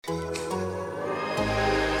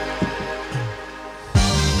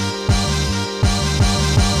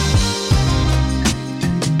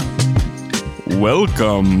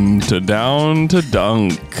Welcome to Down to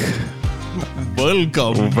Dunk.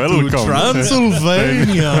 Welcome to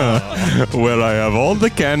Transylvania, where I have all the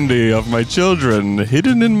candy of my children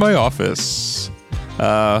hidden in my office.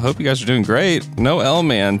 Hope you guys are doing great. No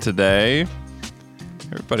L-Man today.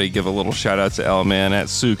 Everybody give a little shout out to L-Man at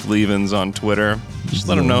Souk Levens on Twitter. Just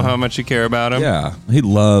let him know how much you care about him. Yeah, he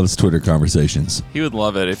loves Twitter conversations. He would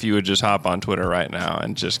love it if you would just hop on Twitter right now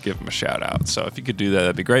and just give him a shout out. So if you could do that,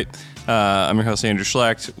 that'd be great. I'm your host, Andrew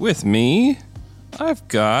Schlecht. With me, I've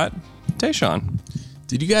got Tayshawn.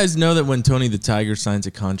 Did you guys know that when Tony the Tiger signs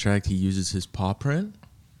a contract, he uses his paw print?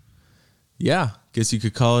 Yeah, guess you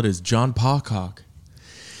could call it his John Pawcock.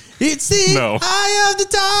 It's the eye of the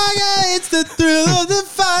tiger, it's the thrill of the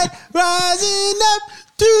fight, rising up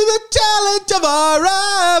to the challenge of our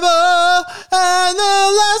rival, and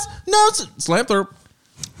the last notes, slam through.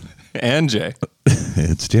 And Jay.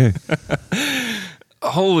 It's Jay.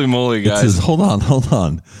 Holy moly, guys. It's his, hold on.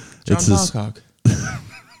 John It's Pawcock.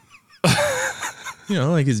 You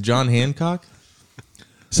know, like his John Hancock.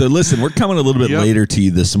 So listen, we're coming a little bit later to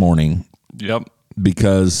you this morning. Yep.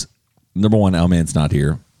 Because, number one, L-Man's not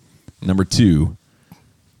here. Number two,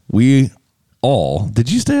 did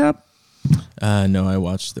you stay up? No, I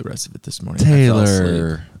watched the rest of it this morning.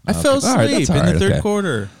 Taylor. I fell asleep in the third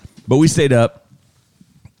quarter. But we stayed up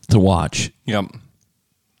to watch Yep.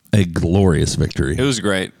 a glorious victory. It was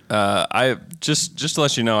great. I just to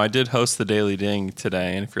let you know, I did host the Daily Ding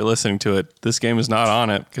today, and if you're listening to it, this game is not on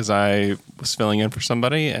it because I was filling in for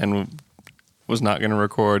somebody and was not going to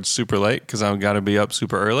record super late because I've got to be up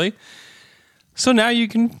super early. So now we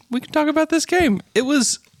can talk about this game. It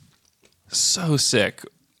was so sick.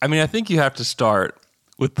 I mean, I think you have to start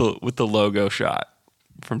with the logo shot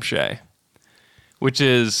from Shea, which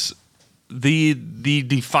is the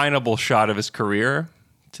definable shot of his career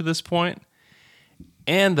to this point,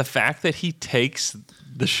 and the fact that he takes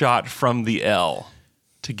the shot from the L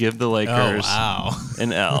to give the Lakers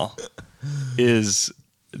an L is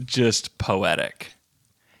just poetic.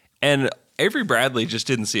 And Avery Bradley just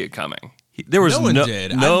didn't see it coming. No one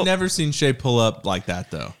did. I've never seen Shea pull up like that,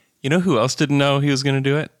 though. You know who else didn't know he was going to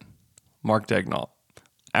do it? Mark Daigneault.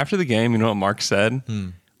 After the game, you know what Mark said?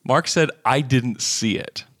 Mark said, I didn't see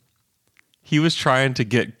it. He was trying to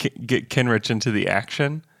get Kenrich into the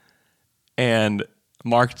action, and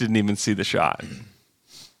Mark didn't even see the shot.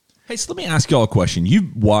 Hey, so let me ask y'all a question.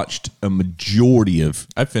 You've watched a majority of...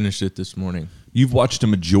 I finished it this morning. You've watched a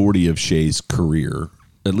majority of Shea's career,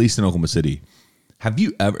 at least in Oklahoma City. Have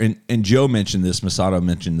you ever, and Joe mentioned this, Masato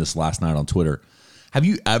mentioned this last night on Twitter, have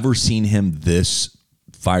you ever seen him this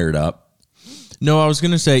fired up? No, I was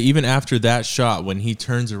going to say, even after that shot, when he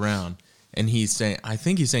turns around and he's saying, I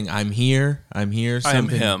think he's saying, I'm here, something. I am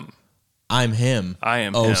him. I'm him. I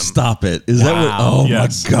am him. Oh, stop it. Is that what? Oh,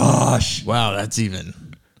 yes. My gosh. Wow, that's even.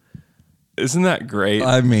 Isn't that great?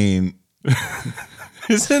 I mean.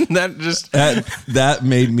 Isn't that just. That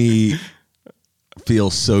made me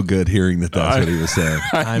feel so good hearing that's what he was saying.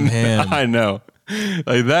 I'm him. I know.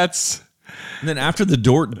 Like, that's. And then after the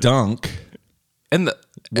Dort dunk. And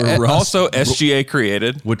also SGA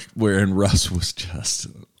created. Wherein Russ was just,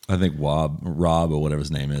 I think Rob or whatever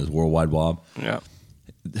his name is, Worldwide Wob. Yeah.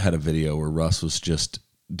 Had a video where Russ was just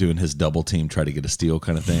doing his double team, try to get a steal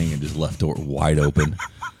kind of thing, and just left Dort wide open.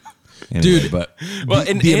 Anyway, dude, but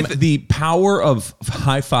the power of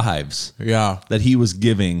high fives that he was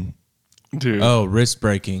giving. Dude. Oh, wrist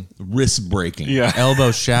breaking. Yeah.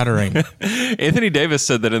 Elbow shattering. Anthony Davis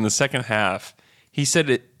said that in the second half, he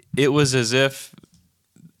said it was as if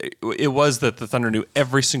it was that the Thunder knew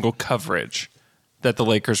every single coverage that the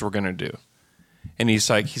Lakers were going to do. And he's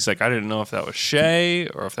like, I didn't know if that was Shea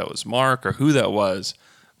or if that was Mark or who that was,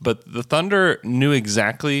 but the Thunder knew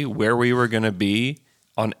exactly where we were going to be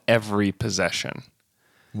on every possession.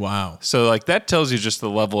 Wow. So like that tells you just the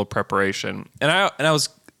level of preparation. And I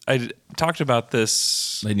talked about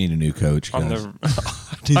this. They need a new coach. On guys.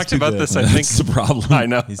 I talked about this. I think that's the problem. I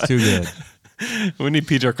know he's too good. We need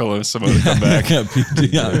Peter Colosimo to come back.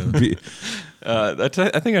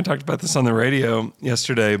 I think I talked about this on the radio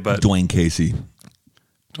yesterday, but Dwayne Casey,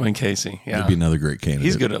 yeah, would be another great candidate.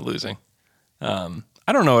 He's good at losing.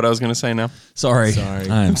 I don't know what I was going to say now. Sorry.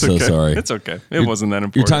 I'm so okay. sorry. It's okay. It wasn't that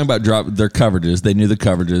important. You're talking about their coverages. They knew the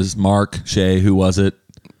coverages. Mark, Shea, who was it?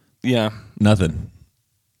 Yeah. Nothing.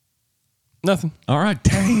 All right.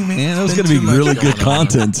 Dang, man. That was going to be really good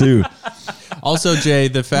content, too. Also, Jay,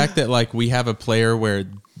 the fact that like we have a player where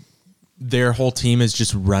their whole team is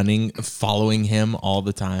just running, following him all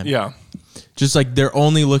the time. Yeah. Just like they're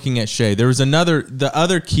only looking at Shea. There was the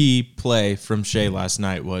other key play from Shea last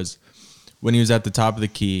night was when he was at the top of the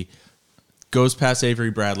key, goes past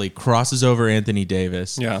Avery Bradley, crosses over Anthony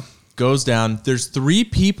Davis. Yeah. Goes down. There's 3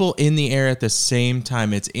 people in the air at the same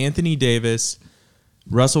time. It's Anthony Davis,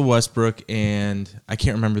 Russell Westbrook, and I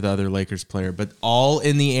can't remember the other Lakers player, but all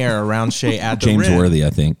in the air around Shea at the James rim. Worthy, I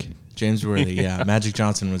think. James Worthy, yeah. Magic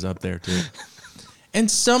Johnson was up there too. And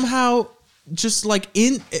somehow, just like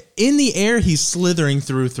in the air, he's slithering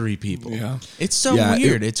through 3 people. Yeah. It's so Yeah,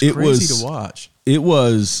 weird. It's crazy to watch. It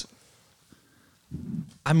was,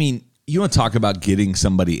 I mean, you want to talk about getting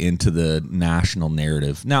somebody into the national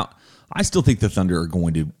narrative. Now, I still think the Thunder are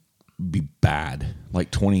going to be bad.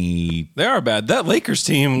 Like 20. They are bad. That Lakers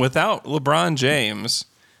team without LeBron James,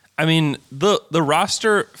 I mean, the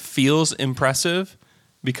roster feels impressive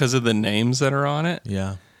because of the names that are on it.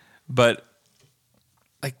 Yeah. But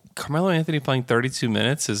like Carmelo Anthony playing 32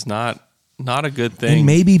 minutes is not a good thing. And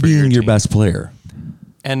maybe for being your team. best player.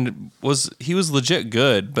 And he was legit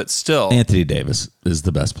good, but still. Anthony Davis is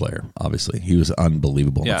the best player, obviously. He was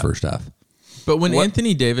unbelievable in the first half. But when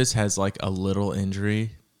Anthony Davis has like a little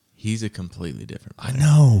injury, he's a completely different player. I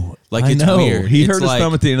know. Like, I it's know. weird. He It's hurt his like-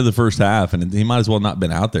 thumb at the end of the first half, and he might as well not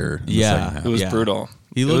been out there. In the second half. It was brutal.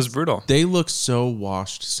 It was brutal. They look so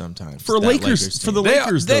washed sometimes. For that Lakers, for the They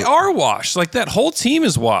Lakers, they though. are washed. Like that whole team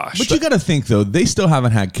is washed. But you got to think though, they still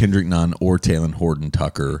haven't had Kendrick Nunn or Taylor Horton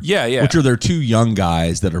Tucker. Yeah. Which are their 2 young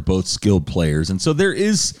guys that are both skilled players, and so there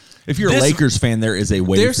is. If you're a Lakers fan, there is a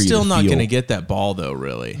way. They're for you still to not feel going to get that ball though.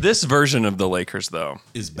 Really, This version of the Lakers, though,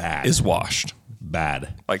 is bad. is washed.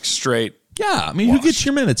 bad. Like straight. Yeah, I mean, who gets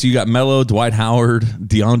your minutes? You got Melo, Dwight Howard,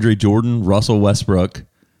 DeAndre Jordan, Russell Westbrook.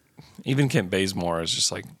 Even Kent Bazemore is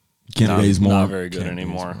just like Kent Bazemore. not very good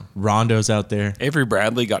anymore. Rondo's out there. Avery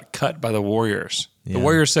Bradley got cut by the Warriors. Yeah. The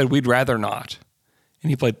Warriors said we'd rather not, and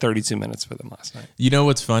he played 32 minutes for them last night. You know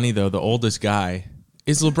what's funny though? The oldest guy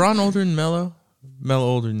is LeBron older than Melo. Melo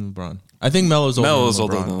older than LeBron. I think Melo's older. Melo's than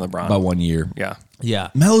LeBron. older than LeBron. By 1 year. Yeah, Yeah,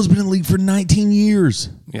 Melo's been in the league for 19 years.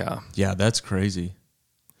 yeah. yeah, that's crazy.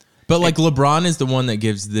 But like LeBron is the one that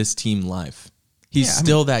gives this team life. He's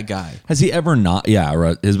still that guy. Has he ever not? Yeah,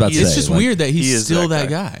 right. I was about to say. It's just like, weird that he he's is still that that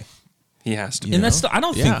guy. He has to. And that's. I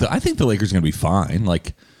don't Yeah. think. I think the Lakers are going to be fine.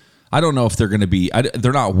 Like, I don't know if they're going to be.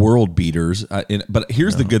 They're not world beaters. But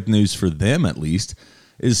here's the good news for them, at least,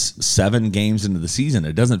 is 7 games into the season.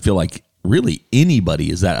 It doesn't feel like really anybody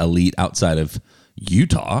is that elite outside of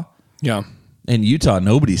Utah. Yeah. And Utah,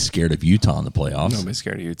 nobody's scared of Utah in the playoffs. Nobody's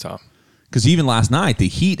scared of Utah. Because even last night, the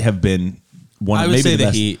Heat have been one. I of would maybe say the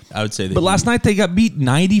best. Heat. I would say the But Heat. last night they got beat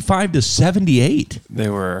 95-78 They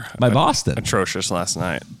were by Boston. atrocious last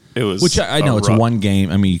night. It was, Which I know it's a one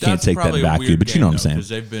game. I mean, you can't That's take that probably a back to you, weird but you know game, what I'm though,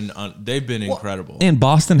 saying. because they've been incredible. And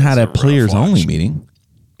Boston had a a rough players only watch. meeting.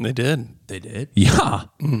 They did. They did. Yeah,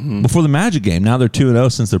 before the Magic game. Now they're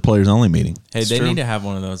 2-0 since their players only meeting. Hey, they true. need to have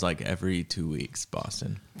one of those like every 2 weeks.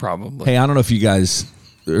 Boston. Probably. Hey, I don't know if you guys,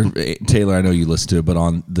 or Taylor, I know you listen to it, but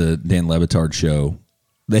on the Dan Le Batard show,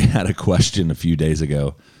 they had a question a few days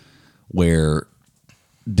ago where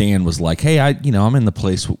Dan was like, "Hey, I'm in the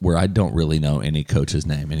place where I don't really know any coach's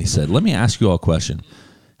name," and he said, "Let me ask you all a question.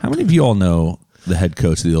 How many of you all know the head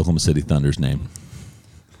coach of the Oklahoma City Thunder's name?"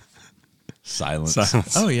 Silence.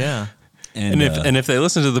 Oh yeah. And if they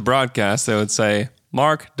listen to the broadcast, they would say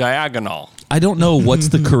Mark Diagonal. I don't know what's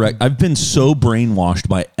the correct. I've been so brainwashed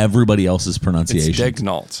by everybody else's It's pronunciation.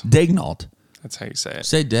 Degnault. Degnault. That's how you say it.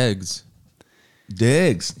 Say Deggs.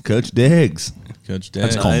 Diggs. Coach Diggs. Coach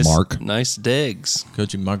That's Deggs. called Mark. Nice digs.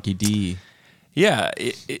 Coaching Marky D. Yeah,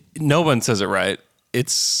 no one says it right.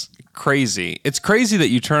 It's crazy. It's crazy that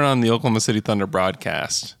you turn on the Oklahoma City Thunder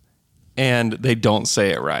broadcast and they don't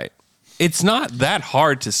say it right. It's not that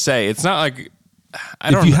hard to say. It's not like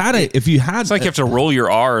If you had it's like you have to roll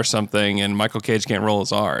your R or something, and Michael Cage can't roll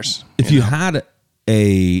his R's. if you had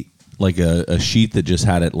a sheet that just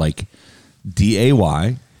had it like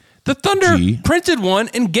DAY. The Thunder G. printed one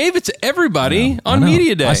and gave it to everybody I on know.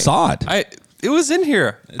 Media Day. I saw it. It was in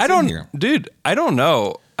here. I don't, in here. dude. I don't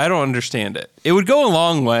know. I don't understand it. It would go a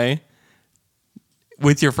long way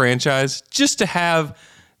with your franchise just to have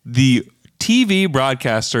the TV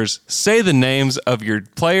broadcasters say the names of your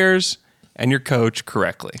players and your coach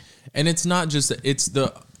correctly. And it's not just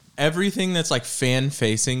everything that's like fan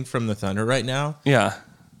facing from the Thunder right now Yeah.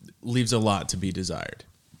 leaves a lot to be desired.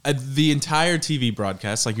 The entire TV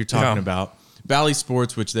broadcast, like you're talking Yeah. about, Bally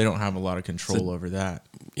Sports, which they don't have a lot of control over that.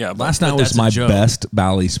 Yeah. But Last night was that's a my joke. best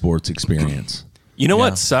Bally Sports experience. you know Yeah.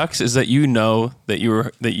 what sucks is that you know that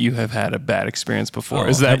you have had a bad experience before. Oh,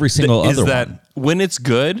 is that every single is other that one. when it's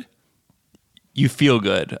good, you feel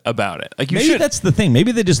good about it. Like Maybe that's the thing.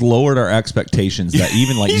 Maybe they just lowered our expectations that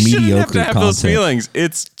even like you mediocre have to have content. those feelings.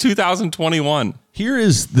 It's 2021. Here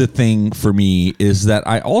is the thing for me is that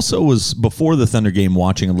I also was before the Thunder game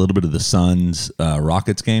watching a little bit of the Suns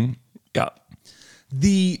Rockets game. Yeah.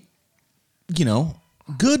 The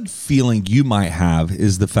good feeling you might have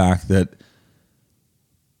is the fact that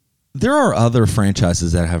there are other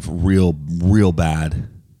franchises that have real bad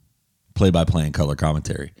play-by-play and color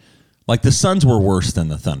commentary. Like the Suns were worse than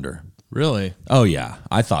the Thunder. Really? Oh, yeah.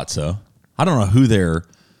 I thought so. I don't know who their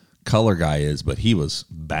color guy is, but he was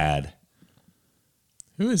bad.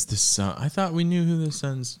 Who is the Sun? I thought we knew who the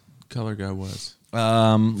Suns color guy was.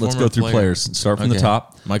 Let's go through players. Start from the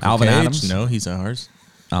top. Michael Alvin Cage? Adams. No, he's ours.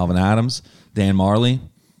 Alvin Adams. Dan Marley.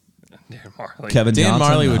 Dan Marley. Kevin Dan Johnson.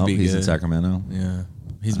 Marley would No, be he's in good. Sacramento. Yeah.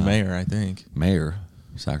 He's mayor, I think. Mayor,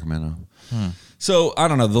 Sacramento. So, I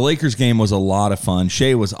don't know. The Lakers game was a lot of fun.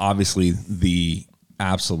 Shea was obviously the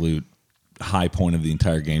absolute high point of the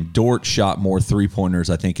entire game. Dort shot more three-pointers,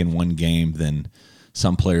 I think, in one game than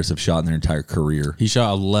some players have shot in their entire career. He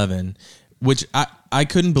shot 11, which I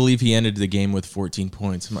couldn't believe he ended the game with 14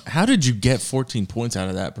 points. How did you get 14 points out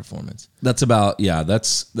of that performance? That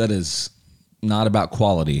is not about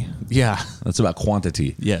quality. Yeah. That's about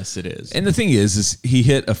quantity. Yes, it is. And the thing is he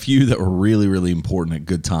hit a few that were really, really important at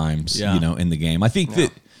good times, Yeah. in the game. I think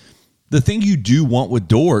that the thing you do want with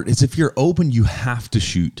Dort is if you're open, you have to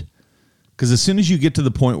shoot. Because as soon as you get to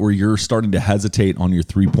the point where you're starting to hesitate on your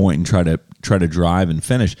 3-point and try to drive and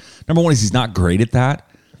finish, number one is he's not great at that.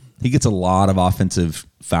 He gets a lot of offensive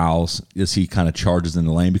fouls as he kind of charges in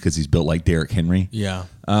the lane because he's built like Derrick Henry. Yeah.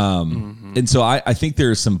 And so I think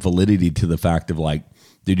there's some validity to the fact of like,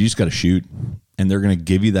 dude, you just got to shoot. And they're going to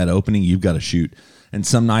give you that opening. You've got to shoot. And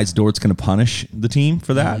some nights Dort's going to punish the team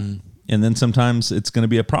for that. And then sometimes it's going to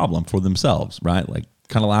be a problem for themselves, right? Like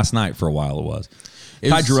kind of last night for a while it was.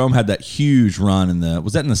 Ty Jerome had that huge run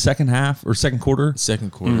was that in the second half or second quarter?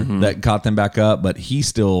 Second quarter. That got them back up. But he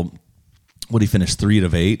still, he finished 3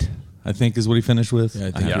 of 8, I think is what he finished with. Yeah,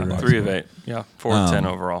 I think Yeah, 3 of 8. Yeah, 4 of 10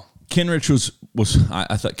 overall. Kenrich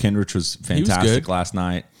I thought Kenrich was fantastic last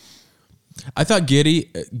night. I thought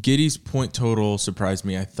Giddey's point total surprised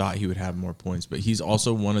me. I thought he would have more points, but he's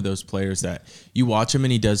also one of those players that you watch him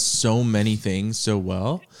and he does so many things so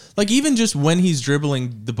well. Like even just when he's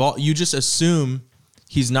dribbling the ball, you just assume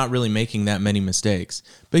he's not really making that many mistakes.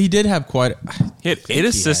 But he did have He had 8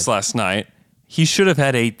 assists last night. He should have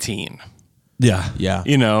had 18. Yeah. Yeah.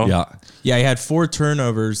 Yeah. He had 4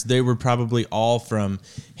 turnovers. They were probably all from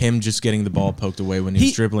him just getting the ball poked away when he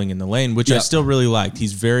was dribbling in the lane, which I still really liked.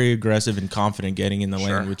 He's very aggressive and confident getting in the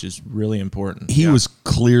lane, which is really important. He was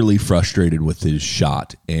clearly frustrated with his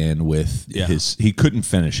shot and with he couldn't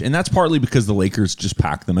finish. And that's partly because the Lakers just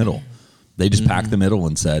packed the middle. They just packed the middle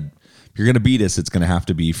and said, if you're going to beat us, it's going to have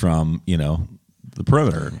to be from, the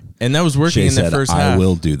perimeter. And that was working in the first half. I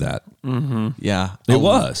will do that. Mm-hmm. Yeah. It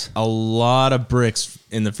was. A lot of bricks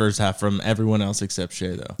in the first half from everyone else except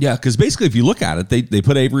Shea, though. Yeah, because basically if you look at it, they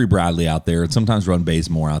put Avery Bradley out there and sometimes run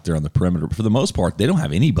Bazemore out there on the perimeter. But for the most part, they don't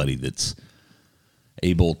have anybody that's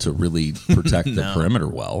able to really protect the perimeter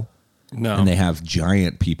well. No. And they have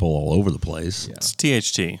giant people all over the place. Yeah. It's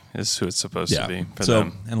THT is who it's supposed to be for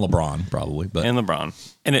them. And LeBron probably. And LeBron.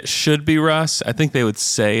 And it should be Russ. I think they would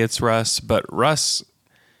say it's Russ, but Russ,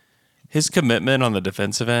 his commitment on the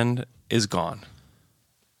defensive end is gone.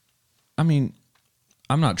 I mean,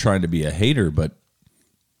 I'm not trying to be a hater, but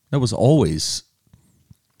that was always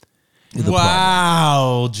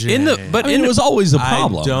Wow, Jay. it was always a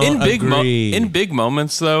problem. In big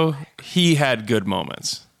moments, though, he had good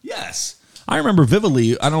moments. Yes. I remember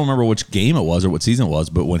vividly, I don't remember which game it was or what season it was,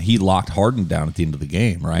 but when he locked Harden down at the end of the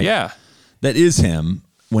game, right? Yeah. That is him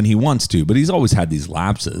when he wants to, but he's always had these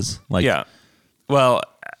lapses. Yeah. Well,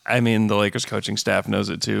 I mean, the Lakers coaching staff knows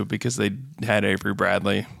it too because they had Avery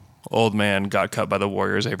Bradley. Old man got cut by the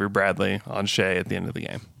Warriors, Avery Bradley on Shea at the end of the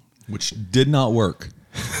game. Which did not work.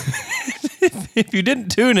 If you didn't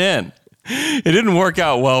tune in, it didn't work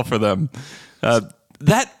out well for them.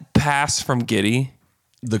 That pass from Giddey.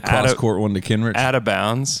 The cross-court one to Kenrich? Out of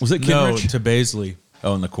bounds. Was it Kenrich? No, to Baisley.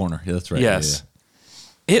 Oh, in the corner. Yeah, that's right. Yes.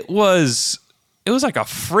 Yeah. It was like a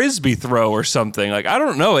Frisbee throw or something. Like, I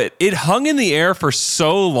don't know. It hung in the air for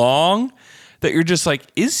so long that you're just like,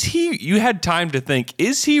 you had time to think,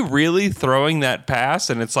 is he really throwing that pass?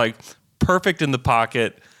 And it's like perfect in the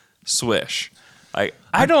pocket, swish. Like,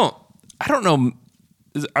 I don't know.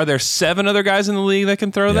 Are there 7 other guys in the league that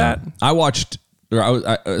can throw that? I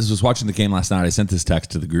was watching the game last night. I sent this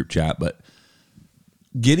text to the group chat, but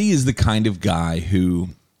Giddey is the kind of guy who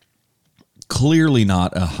clearly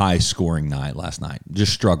not a high-scoring night last night.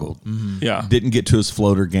 Just struggled. Yeah. Didn't get to his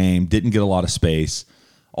floater game. Didn't get a lot of space.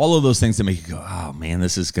 All of those things that make you go, oh, man,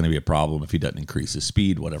 this is going to be a problem if he doesn't increase his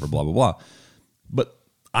speed, whatever, blah, blah, blah. But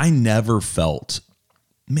I never felt,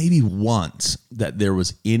 maybe once, that there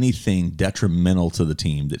was anything detrimental to the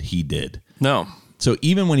team that he did. No. So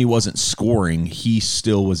even when he wasn't scoring, he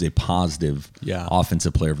still was a positive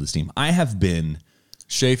offensive player for this team. I have been...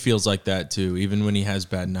 Shea feels like that too. Even when he has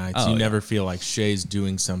bad nights, you never feel like Shea's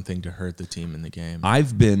doing something to hurt the team in the game.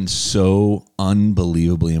 I've been so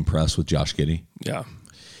unbelievably impressed with Josh Giddey. Yeah.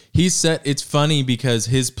 He's set. It's funny because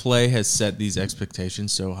his play has set these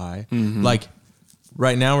expectations so high. Like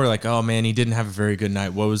right now, we're like, oh man, he didn't have a very good night.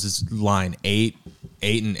 What was his line? 8,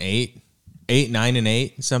 8 and 8, 8, 9 and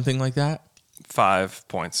 8, something like that. 5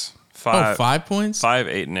 points. 5 points. 5,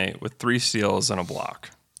 8, and 8 with 3 steals and a block.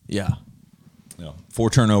 Yeah. 4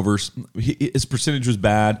 turnovers. His percentage was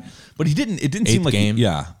bad, but he didn't. It didn't seem like game.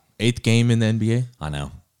 8th game in the NBA. I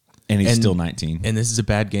know, and he's still 19. And this is a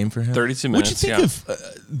bad game for him. 32 minutes. What you think of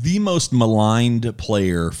the most maligned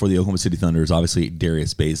player for the Oklahoma City Thunder is obviously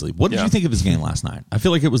Darius Bazley. What did you think of his game last night? I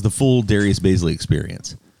feel like it was the full Darius Bazley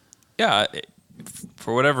experience. Yeah,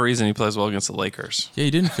 for whatever reason, he plays well against the Lakers. Yeah,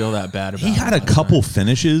 he didn't feel that bad about it. He had a couple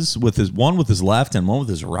finishes with his left and one with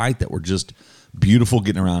his right that were just beautiful,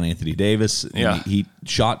 getting around Anthony Davis. Yeah. He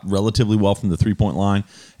shot relatively well from the 3-point line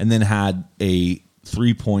and then had a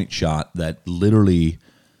 3-point shot that literally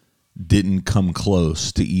didn't come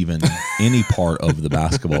close to even any part of the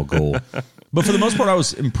basketball goal. But for the most part, I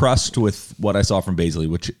was impressed with what I saw from Bazley,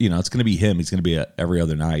 which, it's going to be him. He's going to be every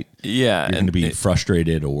other night. Yeah. You're going to be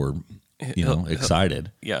frustrated or, excited.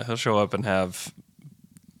 Yeah, he'll show up and have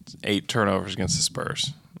 8 turnovers against the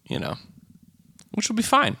Spurs, which will be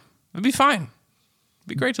fine. It'll be fine. It'd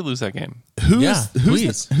be great to lose that game. Who's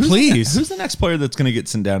Please. the next player that's going to get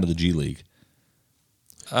sent down to the G League?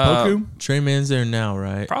 Poku? Trey Mann's there now,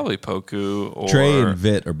 right? Probably Poku or Trey and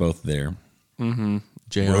Vit are both there.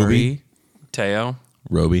 J.R.E. Teo.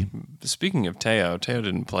 Roby. Speaking of Teo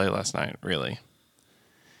didn't play last night, really.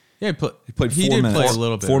 Yeah, He played 4 did minutes. play a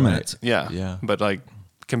little bit. 4 right? minutes. Yeah. But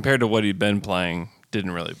compared to what he'd been playing,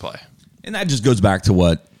 didn't really play. And that just goes back to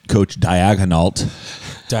what Coach Diagonal, Coach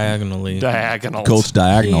Diagonal,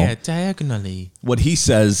 Yeah, diagonally. what he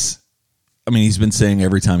says. I mean, he's been saying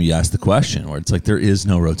every time you ask the question, where it's like there is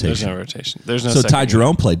no rotation. There's no rotation. There's no. So second Ty Jerome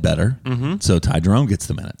unit. played better. So Ty Jerome gets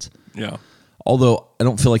the minutes. Yeah. Although I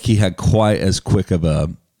don't feel like he had quite as quick of a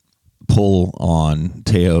pull on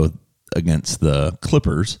Teo against the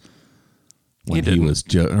Clippers when he was,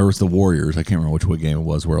 or it was the Warriors. I can't remember which game it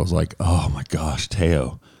was where I was like, oh my gosh,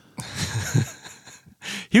 Teo.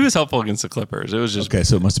 He was helpful against the Clippers. It was just Okay,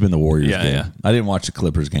 so it must have been the Warriors game. Yeah. I didn't watch the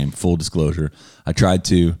Clippers game, full disclosure. I tried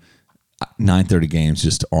to. 9:30 games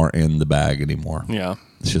just aren't in the bag anymore. Yeah.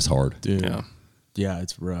 It's just hard. Dude. Yeah. Yeah,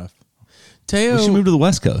 it's rough. Teo, We should move to the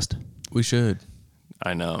West Coast. We should.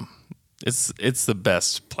 I know. It's the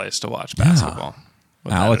best place to watch basketball.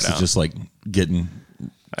 without Alex a is doubt. just like getting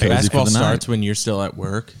cozy Basketball for the night. starts when you're still at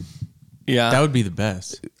work. Yeah. That would be the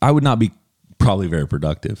best. I would not be probably very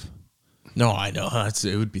productive. No, I know.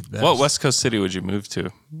 It would be the best. What West Coast city would you move to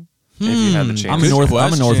if you had the chance? I'm a Good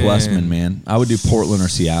question. Northwestman, man. I would do Portland or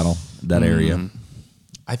Seattle, that area.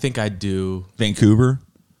 I think I'd do. Vancouver,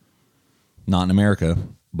 not in America,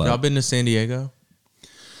 but Y'all been to San Diego?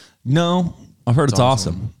 no, I've heard it's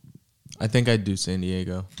awesome. I think I'd do San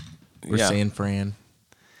Diego or Yeah. San Fran.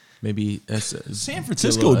 Maybe San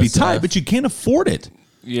Francisco would be tight, but you can't afford it.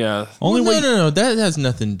 Yeah. Only way. No. That has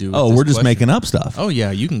nothing to do with Oh, this we're just question. making up stuff. Oh,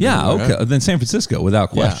 yeah. You can go yeah, there. okay. Then San Francisco, without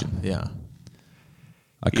Yeah, question. yeah.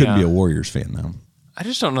 I couldn't Yeah. be a Warriors fan though. I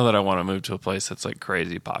just don't know that I want to move to a place that's like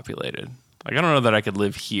crazy populated. Like I don't know that I could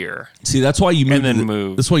live here. See, that's why you move. And then to the,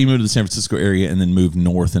 move. That's why you move to the San Francisco area and then move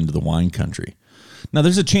north into the wine country. Now,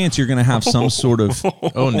 there's a chance you're going to have some sort of.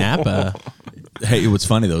 Oh, Napa. Hey, what's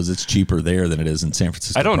funny though is it's cheaper there than it is in San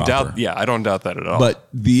Francisco. I don't proper. doubt. Yeah, I don't doubt that at all. But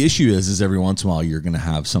the issue is every once in a while you're going to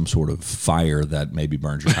have some sort of fire that maybe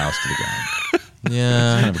burns your house to the ground.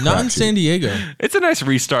 Yeah. Not in crapshoot. San Diego. it's a nice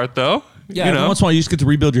restart, though. Yeah, you every know? once in a while you just get to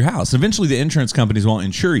rebuild your house. Eventually, the insurance companies won't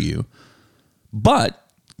insure you, but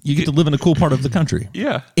you get to live in a cool part of the country.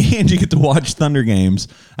 Yeah, And you get to watch Thunder games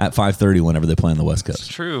at 5:30 whenever they play on the West it's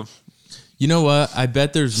Coast. true. You know what? I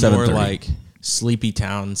bet there's more 7:30. like sleepy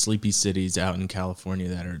towns, sleepy cities out in California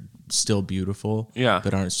that are still beautiful. Yeah.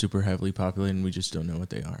 But aren't super heavily populated, and we just don't know what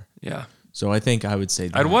they are. Yeah, So I think I would say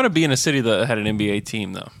that. I'd want to be in a city that had an NBA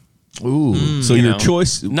team, though. Ooh, so You your know,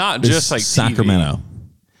 choice not is just like TV. Sacramento.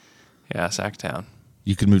 Yeah, Sacktown.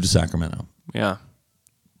 You could move to Sacramento. Yeah,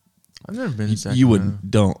 I've never been to Sacramento. You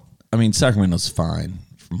would don't. I mean, Sacramento's fine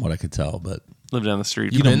from what I could tell. But Live down the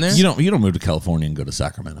street. You been there? You don't move to California and go to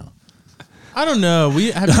Sacramento. I don't know. Have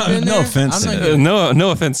you been there? No offense.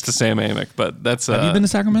 No offense to Sam Amick, but that's Have you been to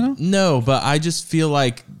Sacramento? No, but I just feel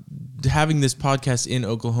like having this podcast in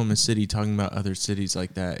Oklahoma City, talking about other cities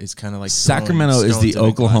like that, is kind of like Sacramento is the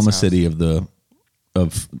Oklahoma City of the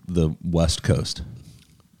West Coast.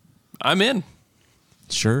 I'm in.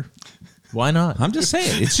 Sure, why not? I'm just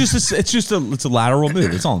saying, it's a lateral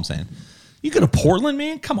move. That's all I'm saying. You go to Portland,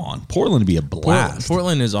 man. Come on, Portland would be a blast.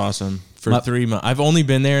 Portland is awesome for 3 months. I've only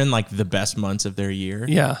been there in like the best months of their year.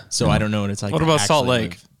 Yeah, so I don't know what it's like. What about Salt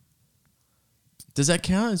Lake? Does that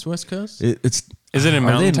count as West Coast? Is it in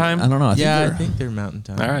mountain time? I don't know. I think they're mountain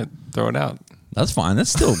time. All right, throw it out. That's fine. That's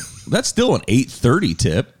still an 8:30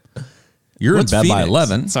 tip. You're What's in bed by Phoenix?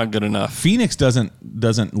 11. It's not good enough. Phoenix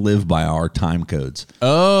doesn't live by our time codes.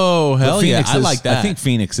 Oh, hell yeah. I like that. I think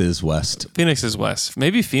Phoenix is west. Phoenix is west.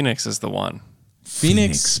 Maybe Phoenix is the one.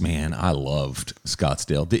 Phoenix, man, I loved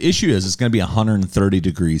Scottsdale. The issue is it's going to be 130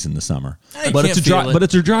 degrees in the summer, but it's a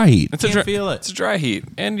dry heat. It's Can't feel it. It's a dry heat,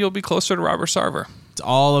 and you'll be closer to Robert Sarver. It's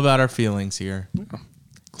all about our feelings here.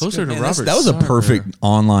 Closer to Robert. That was a perfect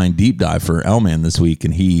online deep dive for Elman this week,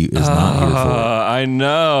 and he is not here for it. I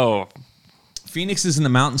know. Phoenix is in the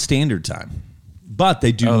Mountain Standard Time, but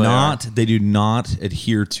they do not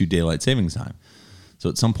adhere to daylight savings time. So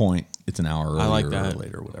at some point, it's an hour earlier like that. or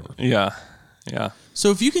later, or whatever. Yeah. Yeah.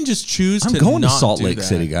 So if you can just choose I'm to going to not Salt do Lake that.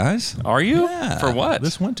 City, guys. Are you? Yeah. For what?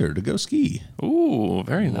 This winter to go ski. Ooh,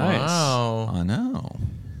 very nice. Wow. I know.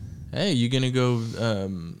 Hey, you gonna go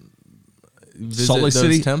visit Salt Lake those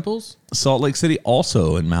City temples? Salt Lake City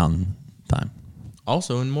also in Mountain Time.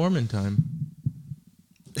 Also in Mormon time.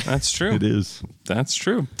 That's true. It is. That's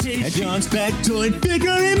true. At John's Factoid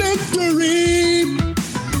Figure Inventory.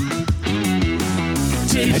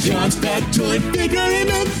 At John's Factoid Figure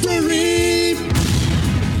Inventory.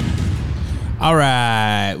 All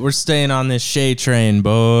right, we're staying on this Shea train,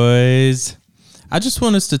 boys. I just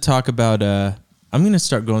want us to talk about. I'm gonna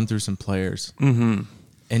start going through some players, and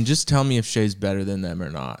just tell me if Shea's better than them or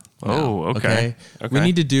not. Oh, okay. We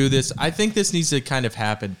need to do this. I think this needs to kind of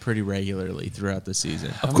happen pretty regularly throughout the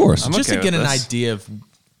season. Of course. I'm Just okay to get with an this. idea of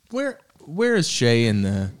where is Shea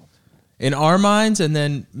in our minds, and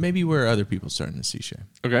then maybe where other people starting to see Shea.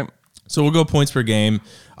 Okay. So we'll go points per game.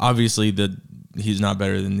 Obviously, he's not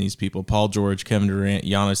better than these people. Paul George, Kevin Durant,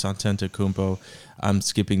 Giannis Antetokounmpo. I'm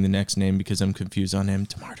skipping the next name because I'm confused on him.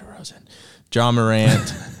 DeMar DeRozan, John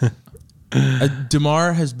Morant.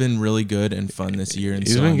 DeMar has been really good and fun this year, and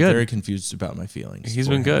He's so been I'm good. very confused about my feelings. He's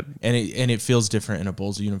for been him. good. and it feels different in a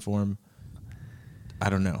Bulls uniform. I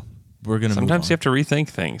don't know. We're gonna Sometimes you move on. have to rethink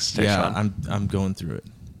things. Yeah, Tayshaun. I'm going through it.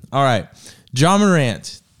 All right, John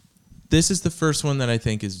Morant. This is the first one that I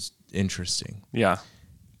think is interesting. Yeah.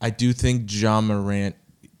 I do think John Morant.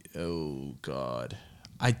 Oh God,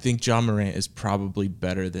 I think John Morant is probably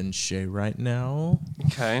better than Shea right now.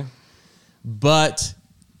 Okay. But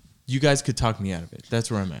you guys could talk me out of it. That's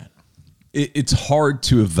where I'm at. It's hard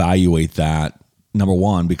to evaluate that, number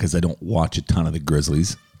one, because I don't watch a ton of the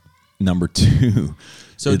Grizzlies. Number two,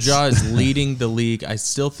 So Ja is leading the league. I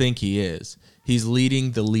still think he is. He's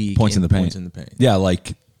leading the league points in the paint. Points in the paint. Yeah,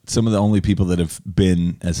 like some of the only people that have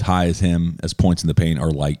been as high as him as points in the paint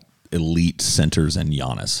are like elite centers and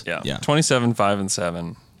Giannis. Yeah. 27, 5, and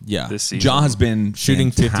 7. Yeah. This season. Ja has been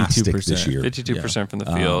Shooting fantastic 52% this year. 52% from the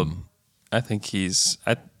field. I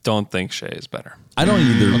don't think Shea is better. I don't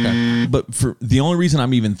either. Okay. But for the only reason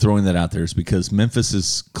I'm even throwing that out there is because Memphis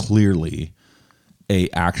is clearly a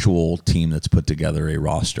actual team that's put together a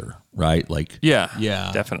roster, right? Like Yeah.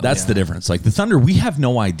 Yeah. Definitely. that's the difference. Like the Thunder, we have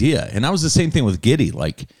no idea. And that was the same thing with Giddey.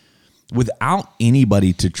 Like without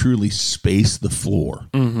anybody to truly space the floor,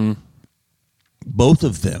 both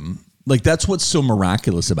of them, like that's what's so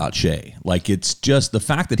miraculous about Shea. Like it's just the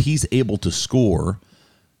fact that he's able to score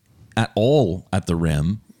at all at the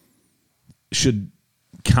rim should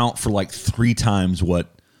count for like 3 times what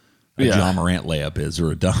a John Morant layup is or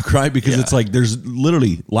a dunk, right? Because it's like there's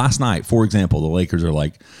literally last night, for example, the Lakers are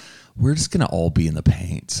like, we're just gonna all be in the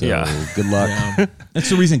paint. So good luck. That's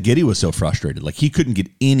the reason Giddey was so frustrated. Like he couldn't get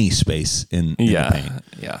any space in the paint.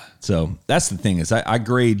 Yeah. So that's the thing is I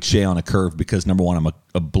grade Shea on a curve because number one, I'm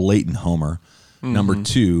a blatant homer. Number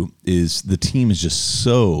two is the team is just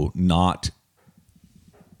so not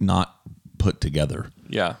put together.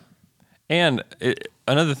 Yeah. And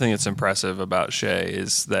another thing that's impressive about Shea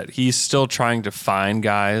is that he's still trying to find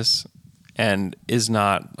guys and is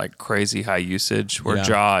not like crazy high usage where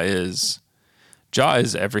Ja is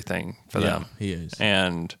everything for them. He is.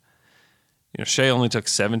 And Shea only took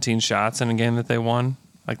 17 shots in a game that they won.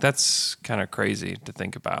 Like that's kind of crazy to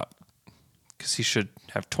think about. because he should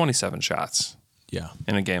have 27 shots Yeah.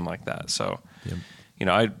 in a game like that. So,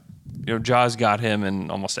 Yep. Jaws got him in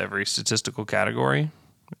almost every statistical category,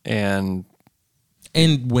 and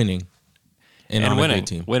winning. And on a winning. good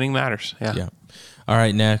team. Winning matters. Yeah. Yeah. All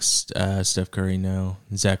right, next, Steph Curry, no.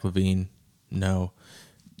 Zach LaVine, no.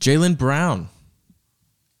 Jaylen Brown.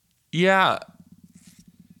 Yeah.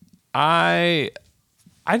 I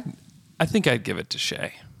think I'd give it to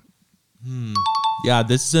Shea. Yeah,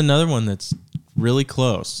 this is another one that's really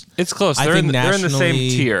close. They're I in think the same nationally-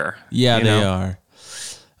 tier. Yeah, you they know? are.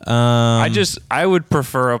 I would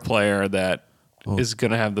prefer a player that is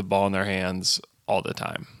going to have the ball in their hands all the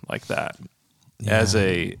time like that as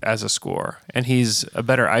a scorer. And he's a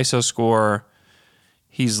better ISO scorer.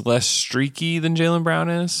 He's less streaky than Jaylen Brown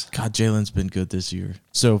is. God, Jalen's been good this year.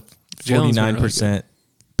 So Jalen's been 49%,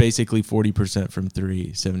 basically 40% from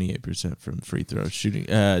three, 78% from free throws, shooting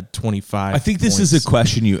 25. I think this is a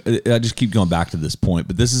question I just keep going back to this point,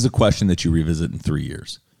 but this is a question that you revisit in 3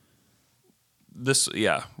 years.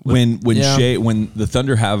 When the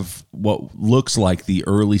Thunder have what looks like the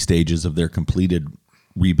early stages of their completed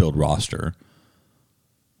rebuild roster,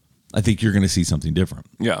 I think you're going to see something different.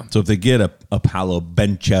 Yeah. So if they get a Paolo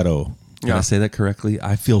Banchero, did I say that correctly?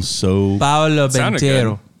 I feel so Paolo Sounded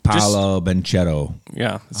Banchero. Paolo Banchero.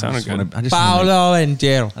 Yeah, it sounded good. I just Paolo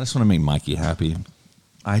Banchero. want to make Mikey happy.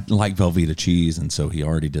 I like Velveeta cheese, and so he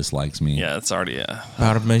already dislikes me. Yeah, it's already a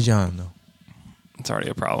Parmigiano.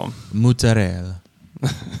 problem. Mozzarella.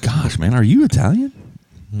 Gosh, man, are you Italian?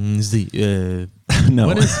 No,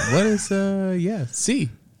 What is yeah, C.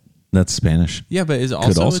 that's Spanish. Yeah, but is it Could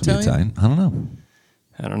also also Italian? be Italian. I don't know.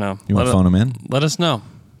 I don't know. You want to phone him in? Let us know.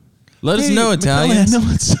 Let us Hey, know, Italians. I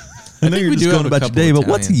know it's. I know think you're we just do going have a about your couple day, but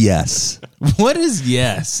what's Italians. yes? What is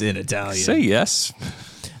yes in Italian? Say yes.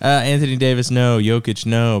 Anthony Davis, no. Jokic,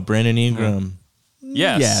 no. Brandon Ingram.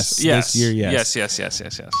 Yes. This year, yes.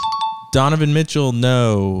 Yes. Donovan Mitchell,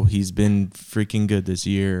 no. He's been freaking good this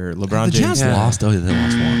year. LeBron The James. Jazz lost. Oh, they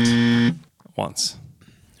lost once. Once.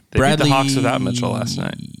 They Bradley- beat the Hawks without Mitchell last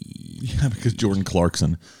night. Yeah, because Jordan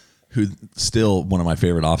Clarkson, who still one of my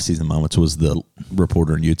favorite offseason moments was the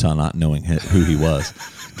reporter in Utah not knowing who he was.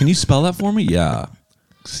 Can you spell that for me? Yeah.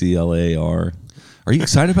 CLAR. Are you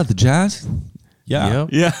excited about the Jazz? Yeah. Yep.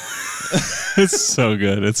 Yeah. It's so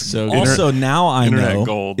good. It's So good. Also, now I Internet know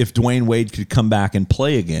gold. if Dwayne Wade could come back and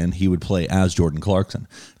play again, he would play as Jordan Clarkson.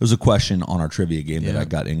 There was a question on our trivia game that Yeah. I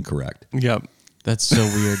got incorrect. Yep. That's so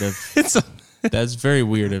weird of that's very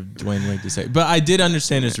weird of Dwayne Wade to say. But I did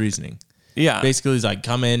understand his reasoning. Yeah. Basically, he's like,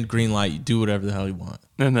 come in, green light, you do whatever the hell you want.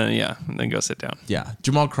 And then go sit down. Yeah.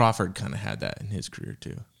 Jamal Crawford kind of had that in his career,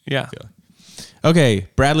 too. Yeah. Okay.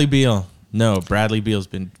 Bradley Beal. No, Bradley Beal's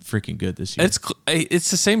been freaking good this year.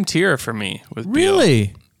 It's the same tier for me with Beal.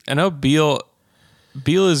 Really? I know Beal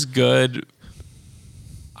is good.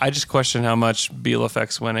 I just question how much Beal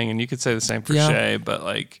affects winning, and you could say the same for Yeah. Shea, but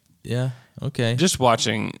like Yeah. Okay. just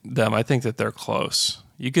watching them, I think that they're close.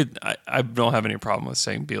 I don't have any problem with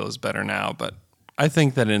saying Beal is better now, but I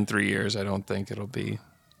think that in 3 years, I don't think it'll be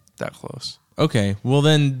that close. Okay. Well,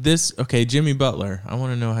 then Jimmy Butler. I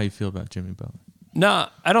want to know how you feel about Jimmy Butler. No,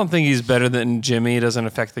 I don't think he's better than Jimmy. It doesn't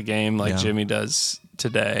affect the game like Yeah. Jimmy does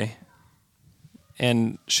today.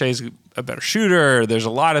 And Shea's a better shooter. There's a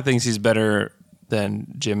lot of things he's better than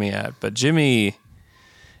Jimmy at. But Jimmy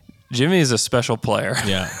is a special player.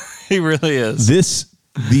 Yeah. He really is.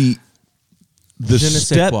 The Je ne sais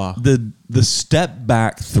step quoi. the step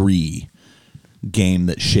back three game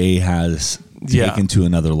that Shea has taken to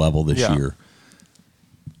another level this Yeah. year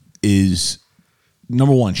is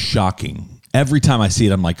number one, shocking. Every time I see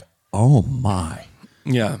it, I'm like, oh my.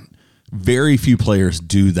 Yeah. Very few players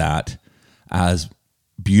do that as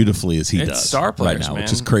beautifully as he It's does star players, right now, man.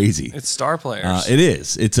 which is crazy. It's star players. It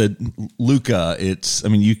is. It's a Luka. I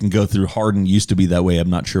mean, you can go through Harden used to be that way. I'm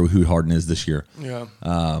not sure who Harden is this year. yeah.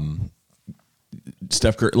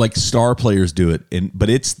 Steph Curry, like star players do it, but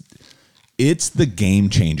it's the game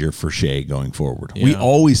changer for Shea going forward. We Yeah.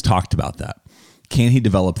 always talked about that. Can he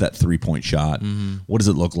develop that 3-point shot? Mm-hmm. What does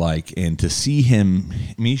it look like? And to see him,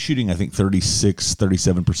 he's shooting, I think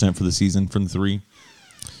 37% for the season from the three.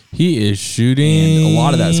 He is shooting. And a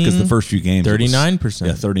lot of that's because the first few games, 39%.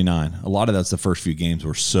 Yeah, 39. A lot of that's the first few games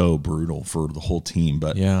were so brutal for the whole team.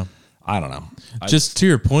 But Yeah. I don't know. Just to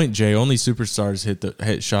your point, Jay, only superstars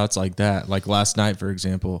hit shots like that. Like last night, for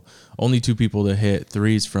example, only two people that hit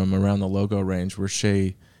threes from around the logo range were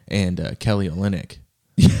Shea and Kelly Olynyk.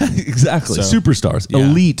 Yeah, exactly. So, Superstars, yeah.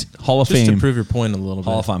 elite Hall of Just Fame, to prove your point a little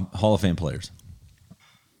bit. Hall of Fame players.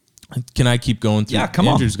 Can I keep going through? Yeah, come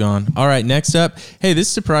on. Andrew's gone. All right, next up. Hey, this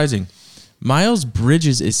is surprising. Miles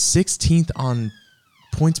Bridges is 16th on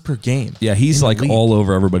points per game. Yeah, he's in the like league. all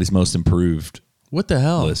over everybody's most improved What the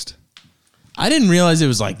hell? list. I didn't realize it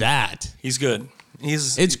was like that. He's good.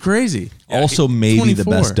 It's crazy. Also, maybe the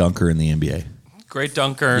 24. best dunker in the NBA. Great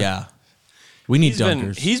dunker. Yeah. We need He's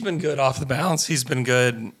dunkers. been good off the bounce. He's been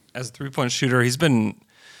good as a 3-point shooter. He's been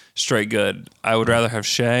straight good. I would rather have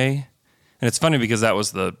Shea. And it's funny because that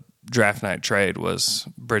was the draft night trade was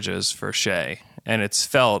Bridges for Shea. And it's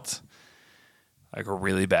felt like a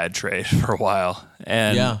really bad trade for a while.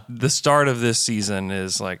 And the start of this season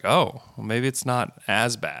is like, oh, well, maybe it's not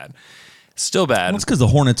as bad. Still bad. Well, it's because the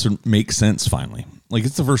Hornets make sense finally. Like,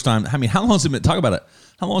 it's the first time. I mean, how long has it been? Talk about it.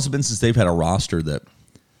 How long has it been since they've had a roster that.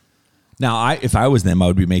 Now, if I was them, I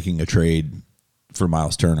would be making a trade for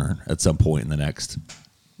Miles Turner at some point in the next,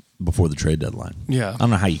 before the trade deadline. Yeah. I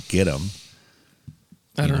don't know how you get him.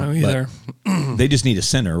 I don't know either. They just need a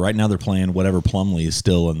center. Right now they're playing whatever Plumlee is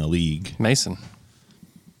still in the league. Mason.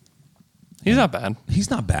 He's not bad. He's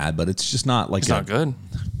not bad, but it's just not like He's not good.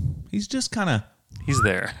 He's just kind of. He's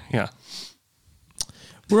there. Yeah.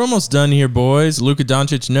 We're almost done here, boys. Luka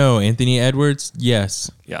Doncic, no. Anthony Edwards, yes.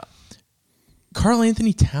 Yeah. Karl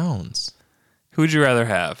Anthony Towns. Who would you rather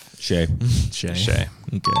have? Shea. Shea.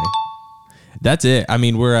 Okay. That's it. I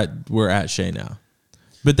mean, we're at Shea now.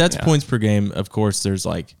 But that's points per game. Of course, there's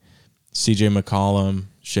like CJ McCollum.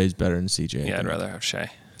 Shea's better than CJ. Yeah, I'd rather have Shea.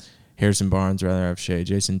 Harrison Barnes, rather have Shea.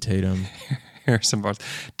 Jason Tatum. Harrison Barnes.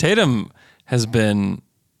 Tatum has been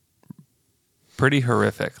pretty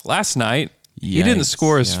horrific. Last night, he didn't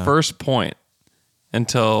score his first point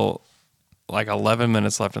until like 11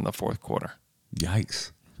 minutes left in the fourth quarter.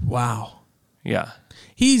 Yikes. Wow. Yeah.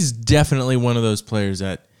 He's definitely one of those players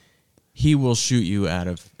that he will shoot you out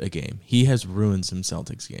of a game. He has ruined some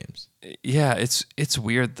Celtics games. Yeah, it's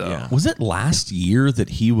weird though. Yeah. Was it last year that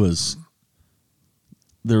he was?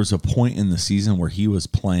 There was a point in the season where he was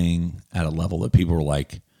playing at a level that people were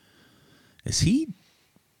like, "Is he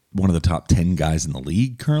one of the top 10 guys in the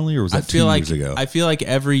league currently?" Or was that 2 years ago? I feel like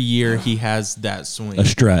every year he has that swing. A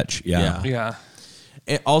stretch, yeah. Yeah.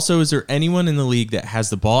 Also, is there anyone in the league that has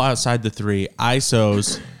the ball outside the three,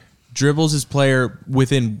 ISOs, dribbles his player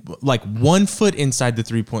within like 1 foot inside the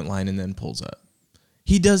 3-point line, and then pulls up?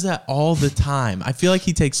 He does that all the time. I feel like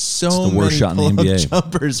he takes so the worst many shot in the NBA.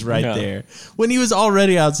 jumpers there when he was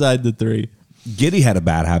already outside the three. Giddey had a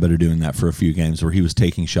bad habit of doing that for a few games where he was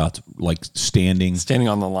taking shots like standing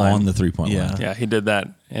on the line. on the 3-point line. Yeah, he did that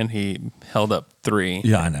and he held up 3.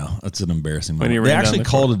 Yeah, I know. That's an embarrassing When he moment. They ran down actually the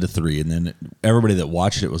called it a 3, and then everybody that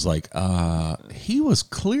watched it was like, he was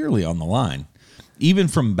clearly on the line. Even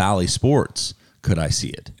from Bally Sports, could I see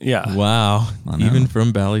it? Yeah. Wow. know. Even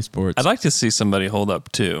from Bally Sports. I'd like to see somebody hold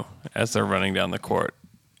up 2 as they're running down the court.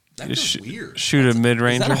 That's weird. Shoot a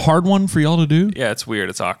mid-ranger. Is that a hard one for y'all to do? Yeah, it's weird.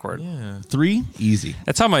 It's awkward. Yeah. 3? Easy.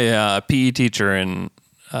 That's how my PE teacher in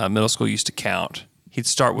middle school used to count. He'd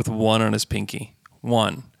start with 1 on his pinky.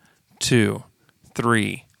 1, 2,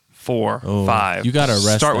 3, 4, 5. you gotta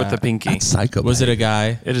arrest Start with that. the pinky. That's psycho. Was it a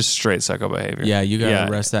behavior. guy? It is straight psycho behavior. Yeah, you got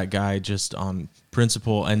to arrest that guy just on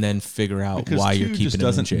principle and then figure out Because why 2 you're just keeping him in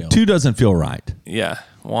doesn't- jail. 2 doesn't feel right. Yeah,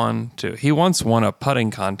 1, 2. He once won a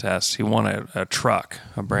putting contest. He won a truck,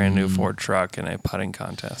 a brand new Ford truck in a putting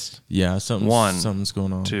contest. Yeah, 1, something's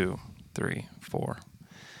going on. 2, 3, 4.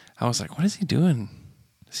 I was like, what is he doing?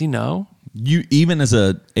 Does he know? You even as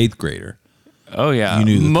a 8th grader. Oh yeah, You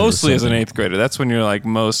knew that there was mostly as an something. 8th grader. That's when you're like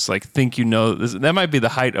most like think you know. That might be the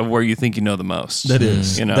height of where you think you know the most. That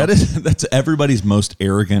is. you know. That's everybody's most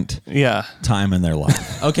arrogant Yeah, time in their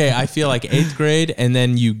life. Okay, I feel like 8th grade, and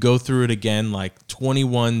then you go through it again like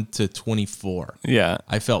 21 to 24. yeah.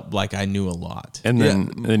 I felt like I knew a lot. And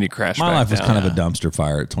then you crash. My back life was down. kind of a dumpster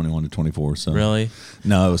fire at 21 to 24. So Really?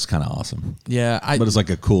 no, it was kind of awesome. Yeah. But it's like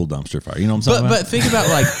a cool dumpster fire. You know what I'm saying? But think about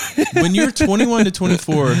like when you're 21 to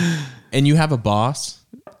 24 and you have a boss,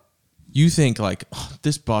 you think like, oh,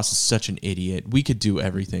 this boss is such an idiot. We could do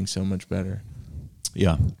everything so much better.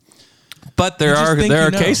 yeah. But there You just are think there you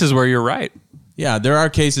are know. cases where you're right. Yeah, there are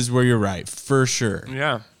cases where you're right, for sure.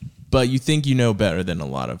 Yeah, But you think you know better than a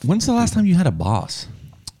lot of. When's the last time you had a boss?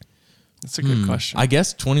 that's a good question. I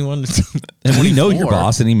guess 21 to And we know your 24.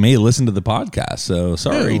 boss, and he may listen to the podcast. So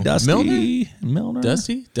sorry, Who? Dusty. Milner?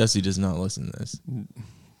 Dusty? Dusty does not listen to this.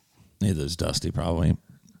 Neither is Dusty, probably.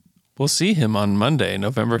 We'll see him on Monday,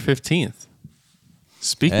 November 15th.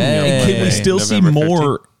 Speaking Hey. of, Can we Monday, still see November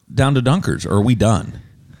more 15th. Down to Dunkers, or are we done?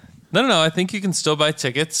 No. I think you can still buy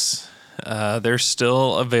tickets. They're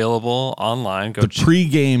still available online. Go The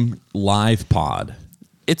pregame live pod.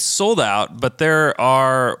 it's sold out, but there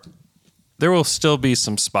will still be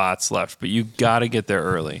some spots left, but you got to get there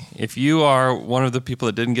early. If you are one of the people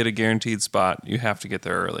that didn't get a guaranteed spot, you have to get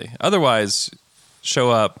there early. Otherwise,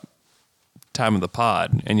 show up time of the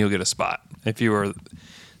pod, and you'll get a spot if you were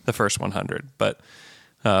the first 100. But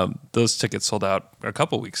those tickets sold out a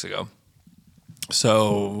couple weeks ago.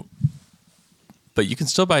 So, but you can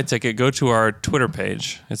still buy a ticket. Go to our Twitter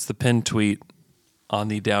page. It's the pinned tweet on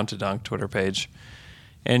the Down to Dunk Twitter page.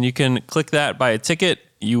 And you can click that, buy a ticket.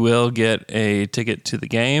 You will get a ticket to the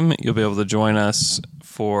game. You'll be able to join us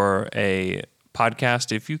for a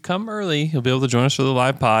podcast. If you come early, you'll be able to join us for the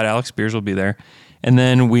live pod. Alex Spears will be there. And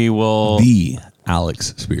then we will... The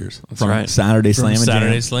Alex Spears. That's from right. Saturday Slam and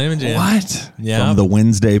Saturday Jam. Slam and Jam. What? Yeah. From the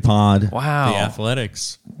Wednesday pod. Wow. The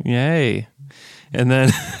Athletics. Yay. And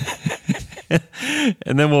then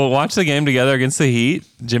and then we'll watch the game together against the Heat,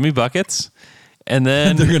 Jimmy Buckets. And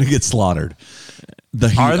then They're going to get slaughtered. The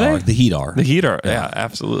Heat Are they? The Heat are. the Heat are, yeah,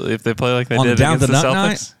 absolutely. If they play like they On did Down against to the Dunk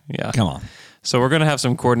Celtics. night? Yeah. Come on. So we're going to have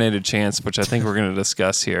some coordinated chants, which I think we're going to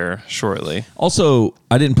discuss here shortly. Also,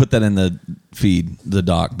 I didn't put that in the feed, the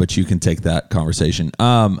doc, but you can take that conversation.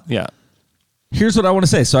 Yeah. Here's what I want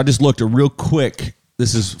to say. So I just looked real quick.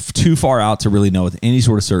 This is too far out to really know with any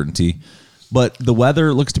sort of certainty. But the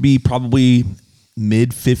weather looks to be probably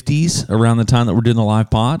mid-50s around the time that we're doing the live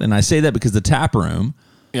pod. And I say that because the tap room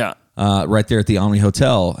Yeah. right there at the Omni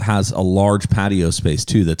Hotel has a large patio space,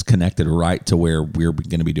 too, that's connected right to where we're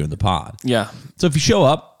going to be doing the pod. Yeah. So if you show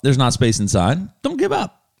up, there's not space inside, don't give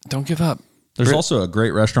up. Don't give up. There's also a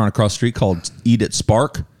great restaurant across the street called Eat at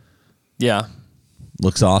Spark. Yeah.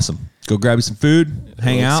 Looks awesome. Go grab you some food,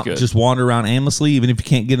 hang looks out, good. just wander around aimlessly. Even if you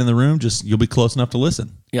can't get in the room, just you'll be close enough to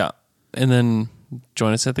listen. Yeah. And then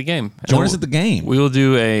join us at the game. Join us at the game. We will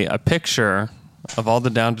do a picture of all the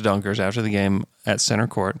Down to Dunkers after the game at center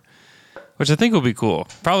court, which I think will be cool.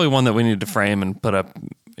 Probably one that we need to frame and put up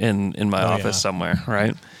in my office somewhere,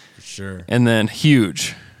 right? For sure. And then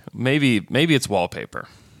huge. Maybe it's wallpaper,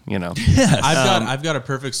 you know. Yes. I've got a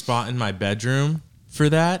perfect spot in my bedroom for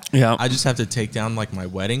that. Yeah. I just have to take down like my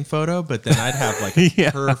wedding photo, but then I'd have like a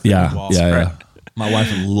Yeah. perfect yeah, wall. yeah. My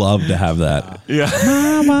wife would love to have that.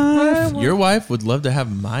 Yeah. Your wife would love to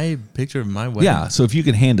have my picture of my wedding. Yeah. So if you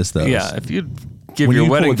can hand us those, Yeah. If you give when your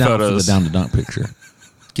you wedding pull it down photos. for the Down to Dunk picture.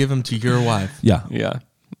 Give them to your wife. Yeah, Yeah.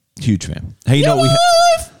 huge fan. Hey, you know what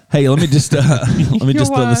hey, let me just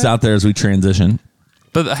throw this out there as we transition.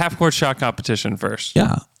 But the half court shot competition first.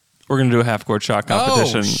 Yeah, We're going to do a half court shot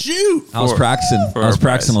competition. Oh, shoot. I was For- practicing. for I was our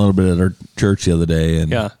practicing prize. a little bit at our church the other day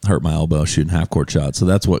and Yeah. hurt my elbow shooting half court shots. So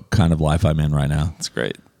that's what kind of life I'm in right now. That's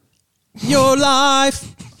great. Your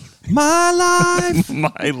life, my life.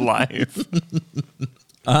 My life.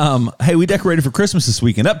 Hey, we decorated for Christmas this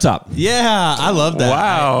weekend. Up top. Yeah, I love that.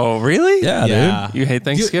 Wow. Really? Yeah, Yeah. dude. You hate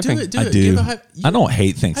Thanksgiving? Do I it. do. Give a hype- I don't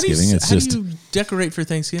hate How do you, Thanksgiving. It's how just do you decorate for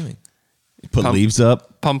Thanksgiving? put Pump- leaves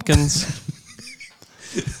up. Pumpkins.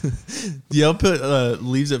 You'll put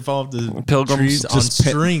leaves that fall off the Pilgrims. trees on Just pin-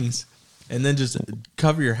 strings, and then just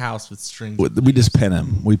cover your house with strings. We just pin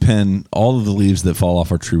them. We pin all of the leaves that fall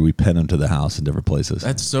off our tree. We pin them to the house in different places.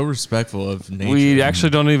 That's so respectful of nature. We actually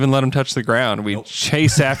don't even let them touch the ground. We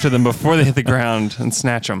chase after them before they hit the ground and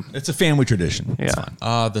snatch them. It's a family tradition. It's Yeah.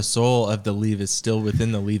 fine. The soul of the leaf is still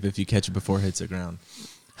within the leaf if you catch it before it hits the ground.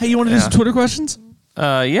 Hey, you want to do some Twitter questions?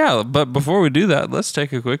 Yeah, but before we do that, let's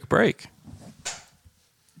take a quick break.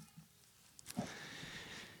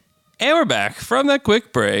 And we're back from that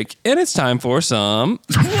quick break, and it's time for some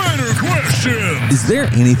Twitter question. Is there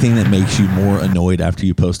anything that makes you more annoyed after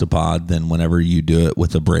you post a pod than whenever you do it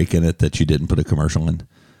with a break in it that you didn't put a commercial in?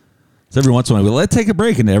 So every once in a while, let's take a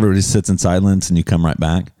break, and everybody sits in silence, and you come right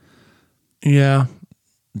back. Yeah.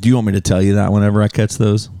 Do you want me to tell you that whenever I catch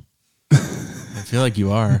those? I feel like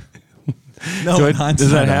you are. No, Does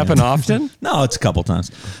that happen often? No, it's a couple times.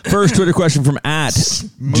 First Twitter question from at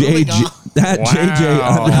Moving JJ. At Wow. JJ.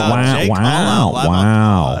 Jake, call out live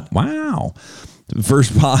on the Wow.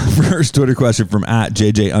 First Twitter question from at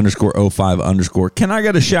JJ_05_. Can I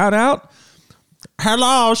get a shout out?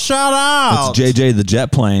 Hello, shout out. That's JJ the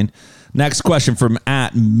jet plane. Next question from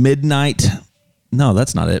at midnight. No,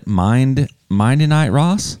 that's not it. Mind Night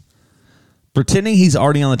Ross. Pretending he's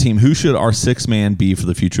already on the team, who should our sixth man be for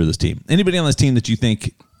the future of this team? Anybody on this team that you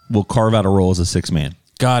think will carve out a role as a sixth man?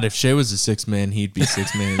 God, if Shea was a sixth man, he'd be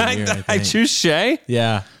sixth man of the year. I I think. choose Shea.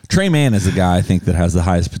 Yeah. Trey Mann is the guy I think that has the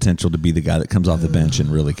highest potential to be the guy that comes off the bench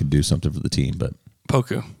and really could do something for the team. But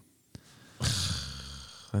Poku.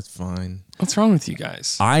 That's fine. What's wrong with you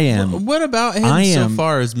guys? I am. What about him I so am-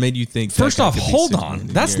 far has made you think? First that guy off, could be hold sixth man on. of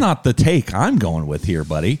the That's year? not the take I'm going with here,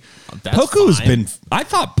 buddy. That's Poku has fine. been. I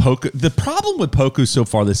thought Poku. The problem with Poku so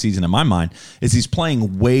far this season, in my mind, is he's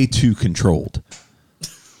playing way too controlled.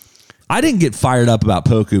 I didn't get fired up about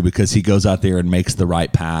Poku because he goes out there and makes the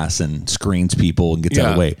right pass and screens people and gets out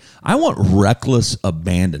of the way. I want reckless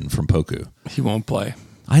abandon from Poku. He won't play.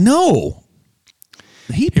 I know.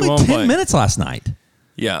 He played 10 minutes last night.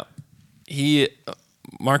 Yeah.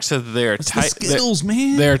 Mark said that the skills,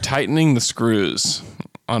 man. They're tightening the screws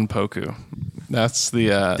on Poku. That's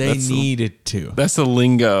the they needed to. That's the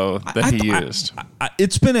lingo that he used.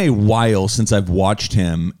 It's been a while since I've watched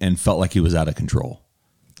him and felt like he was out of control.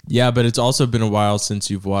 Yeah, but it's also been a while since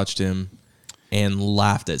you've watched him and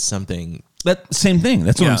laughed at something. That same thing.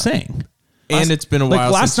 That's what I'm saying. And it's been a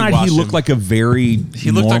while. Last night he looked like a very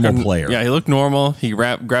normal player. Yeah, he looked normal. He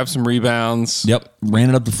grabbed some rebounds. Yep, ran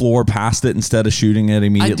it up the floor, passed it instead of shooting it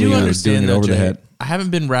immediately. I do understand doing it over the head. I haven't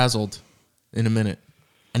been razzled in a minute.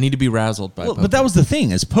 I need to be razzled by. But that was the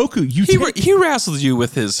thing is Poku. He razzled you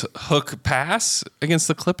with his hook pass against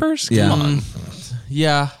the Clippers. Come on.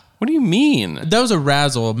 Yeah. What do you mean? That was a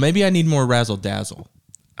razzle. Maybe I need more razzle dazzle.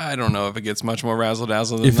 I don't know if it gets much more razzle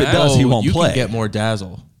dazzle than if that. It does, he won't you play. Can get more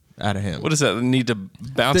dazzle out of him. What does that need to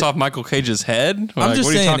bounce off Michael Cage's head? I'm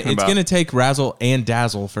just saying it's going to take razzle and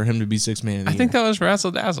dazzle for him to be sixth man of the year. I think that was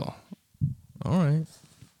razzle dazzle. All right.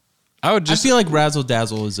 I feel like razzle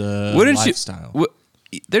dazzle is a lifestyle.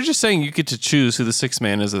 They're just saying you get to choose who the sixth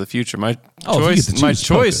man is of the future. My choice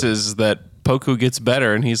choice is that Poku gets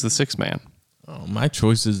better and he's the sixth man. Oh, my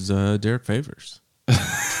choice is Derek Favors.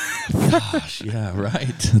 Gosh, yeah,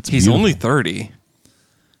 right. He's only 30.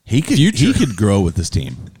 He could grow with this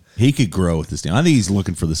team. I think he's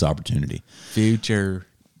looking for this opportunity. Future.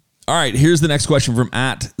 All right, here's the next question from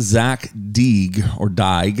 @Zach Deeg or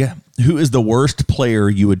Deig. Who is the worst player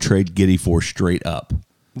you would trade Giddey for straight up?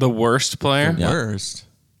 The worst player? The worst.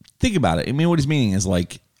 Think about it. I mean, what he's meaning is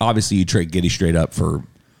like, obviously you trade Giddey straight up for,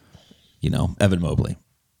 Evan Mobley.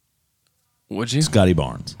 Would you? Scotty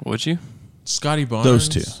Barnes. Would you? Scotty Barnes? Those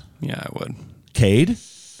two. Yeah, I would. Cade?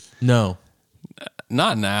 No.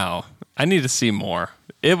 Not now. I need to see more.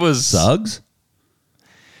 It was... Suggs?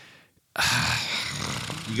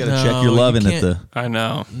 You got to check your loving at the... I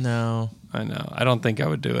know. No. I know. I don't think I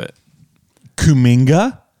would do it.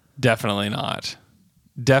 Kuminga? Definitely not.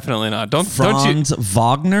 Franz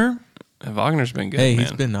Wagner? Wagner's been good, Hey, man.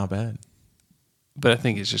 he's been not bad. But I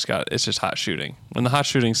think it's just hot shooting. When the hot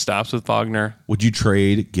shooting stops with Wagner... Would you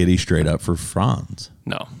trade Giddey straight up for Franz?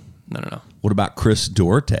 No. What about Chris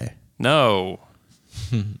Duarte? No.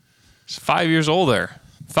 He's 5 years older.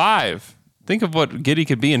 5. Think of what Giddey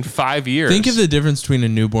could be in 5 years. Think of the difference between a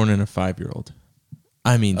newborn and a 5-year-old.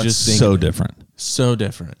 I mean, just think so different. So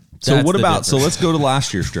different. So what about? So let's go to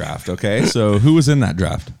last year's draft. Okay. So who was in that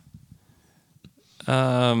draft?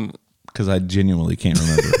 Because I genuinely can't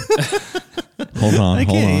remember. Hold on. I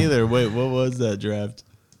can't either. Wait, what was that draft?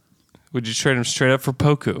 Would you trade him straight up for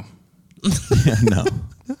Poku? Yeah, no.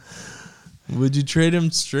 Would you trade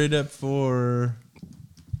him straight up for?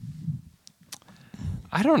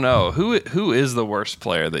 I don't know. Who is the worst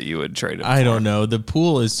player that you would trade him for? I don't know. The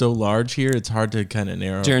pool is so large here; it's hard to kind of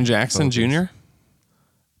narrow. Jaren Jackson Jr.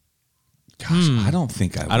 Gosh, I don't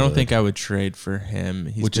think I would. I don't think I would trade for him.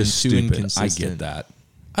 He's Which been is too stupid. inconsistent. I get that.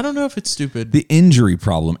 I don't know if it's stupid. The injury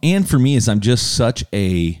problem, and for me, is I'm just such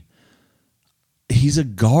a. He's a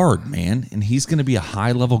guard, man, and he's going to be a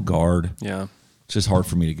high level guard. Yeah. It's just hard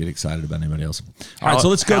for me to get excited about anybody else. All right, so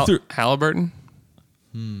let's go through Halliburton.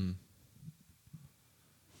 No,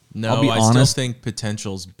 I'll be I honest. still think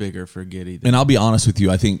potential's bigger for Giddey. And I'll be honest with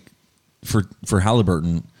you. I think for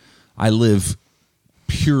Halliburton, I live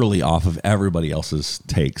purely off of everybody else's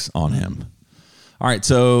takes on him. All right,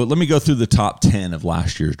 so let me go through the top 10 of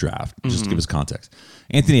last year's draft, just to give us context.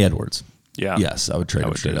 Anthony Edwards. Yeah. Yes, I would trade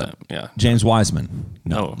him straight do up. that. Yeah. James Wiseman.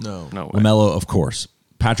 No way. LaMelo, of course.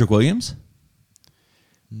 Patrick Williams.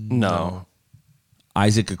 No.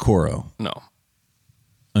 Isaac Okoro. No.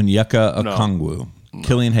 Onyeka Okongwu.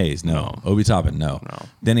 Killian Hayes. No. Obi Toppin. No.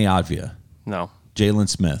 Denny Advia. No. Jalen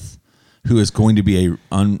Smith, who is going to be a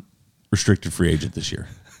unrestricted free agent this year.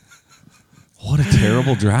 What a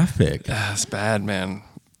terrible draft pick. That's bad, man.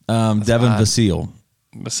 Devin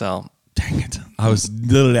Vassell. Dang it. I was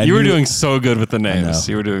literally. You were doing so good with the names.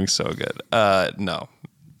 You were doing so good. No.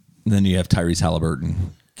 Then you have Tyrese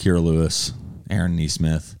Halliburton, Kira Lewis, Aaron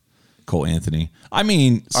Nesmith, Cole Anthony. I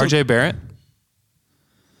mean, RJ Barrett.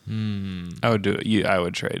 I would do it. I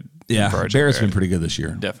would trade. Yeah, for RJ Barrett's been Barrett. pretty good this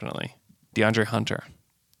year. Definitely. DeAndre Hunter.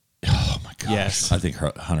 Oh my gosh. Yes. I think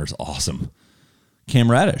Hunter's awesome.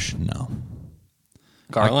 Cam Reddish. No.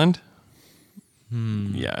 Garland.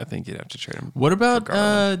 Yeah, I think you'd have to trade him. What about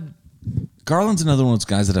Garland's another one of those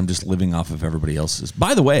guys that I'm just living off of everybody else's.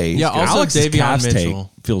 By the way, Yeah, also Alex's Davion Cavs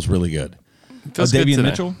Mitchell. take feels really good. Feels good Davion today.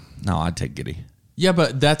 Mitchell? No, I'd take Giddey. Yeah,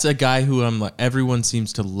 but that's a guy who I'm like. Everyone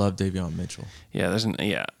seems to love Davion Mitchell. Yeah, Is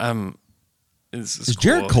Is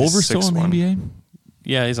Jared Culver still in the NBA?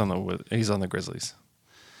 Yeah, he's on the Grizzlies.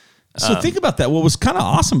 So think about that. What was kind of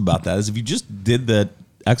awesome about that is if you just did the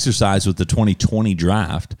exercise with the 2020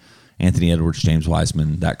 draft, Anthony Edwards, James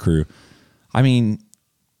Wiseman, that crew. I mean,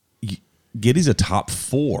 Giddey's a top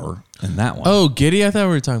 4 in that one. Oh, Giddey? I thought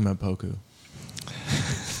we were talking about Poku.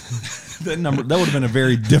 That would have been a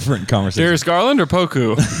very different conversation. Darius Garland or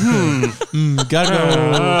Poku? Gotta go. I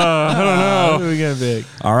don't know. Who are we gonna pick?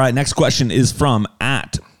 All right, next question is from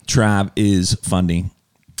 @Trav is Fundy.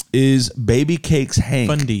 Is Baby Cakes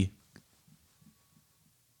Hank Fundy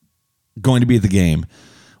going to be at the game?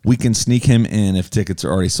 We can sneak him in if tickets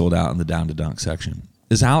are already sold out in the Down to Dunk section.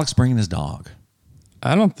 Is Alex bringing his dog?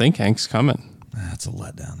 I don't think Hank's coming. That's a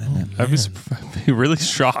letdown, isn't it? I'd be really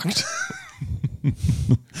shocked.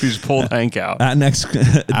 If you just pulled Hank out. Next,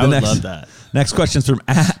 I would love that. Next question is from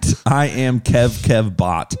I am Kev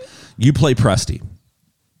Bot. You play Presty.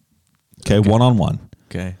 Okay, one-on-one.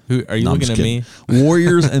 Okay. Who are you No, I'm looking just at me? kidding.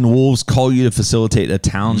 Warriors and Wolves call you to facilitate a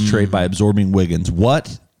Towns trade by absorbing Wiggins.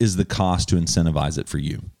 What is the cost to incentivize it for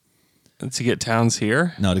you? To get Towns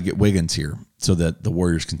here? No, to get Wiggins here so that the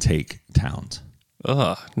Warriors can take Towns.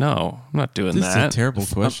 Ugh, no, I'm not doing This that. is a terrible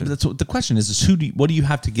question. That's what the question is what do you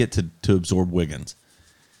have to get to absorb Wiggins?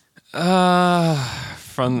 I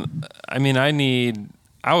would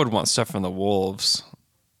want stuff from the Wolves,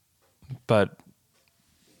 but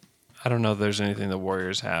I don't know if there's anything the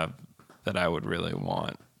Warriors have that I would really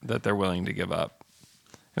want that they're willing to give up.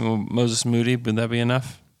 And Moses Moody, would that be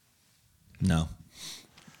enough? No.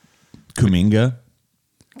 Kuminga,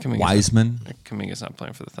 Wiseman. Kuminga's not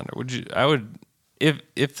playing for the Thunder.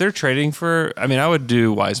 If they're trading for, I would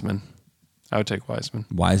do Wiseman. I would take Wiseman.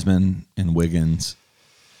 Wiseman and Wiggins.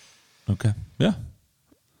 Okay. Yeah.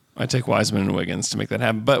 I'd take Wiseman and Wiggins to make that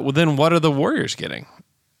happen. But then what are the Warriors getting?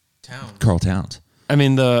 Karl Towns. The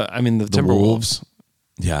Timberwolves.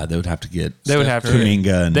 Yeah, they would have to get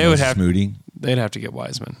Kuminga and Moses Moody. They'd have to get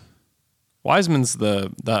Wiseman. Wiseman's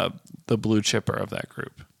the blue chipper of that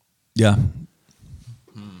group. Yeah.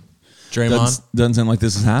 Draymond. Doesn't seem like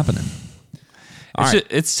this is happening.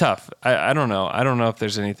 It's tough. I don't know. I don't know if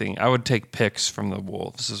there's anything. I would take picks from the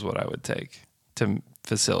Wolves is what I would take to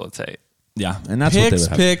facilitate. Yeah, and that's what they would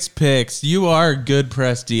have. Picks. You are good,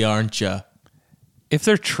 Presty, aren't you? If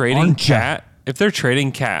they're trading Cat,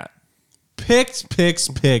 Picks.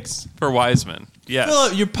 for Wiseman, yes, Fill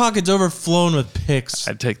up your pockets overflowing with picks.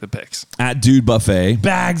 I'd take the picks. @Dude Buffet.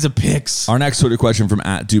 Bags of picks. Our next Twitter question from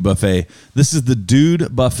 @Dude Buffet. This is the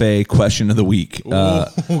Dude Buffet question of the week.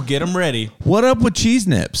 Get them ready. What up with cheese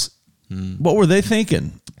nips? What were they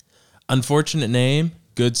thinking? Unfortunate name.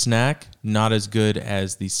 Good snack. Not as good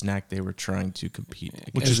as the snack they were trying to compete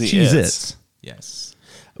against. Which is the Cheez-Its. Yes.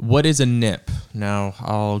 What is a nip? Now,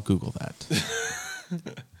 I'll Google that.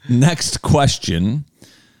 Next question.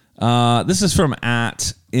 This is from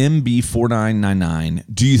 @MB4999.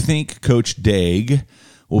 Do you think Coach Daig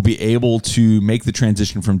will be able to make the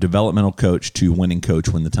transition from developmental coach to winning coach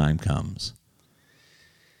when the time comes?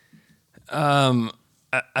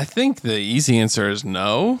 I think the easy answer is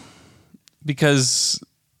no, because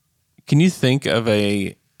can you think of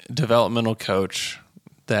a developmental coach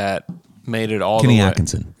that made it all Kenny the way?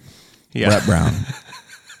 Atkinson, Yeah. Brett Brown,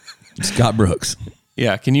 Scott Brooks.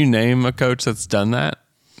 Yeah, can you name a coach that's done that?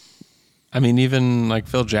 Even like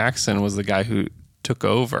Phil Jackson was the guy who took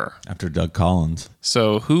over After Doug Collins.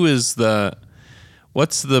 So what's the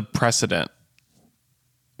precedent?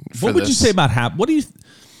 What would you say about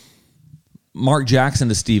Mark Jackson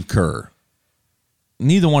to Steve Kerr?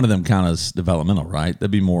 Neither one of them count as developmental, right?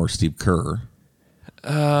 That'd be more Steve Kerr.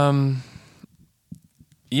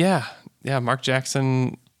 Yeah. Mark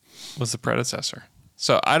Jackson was the predecessor.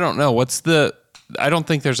 So I don't know. I don't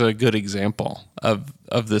think there's a good example of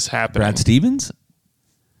this happening. Brad Stevens?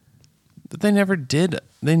 But they never did.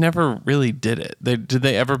 They never really did it. Did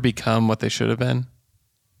they ever become what they should have been?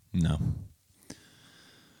 No.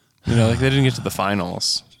 They didn't get to the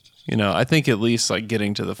finals. I think at least like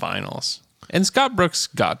getting to the finals. And Scott Brooks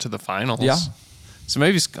got to the finals. Yeah. So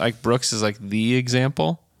maybe like Brooks is like the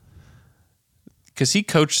example because he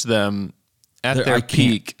coached them at their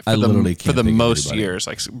peak for the most years.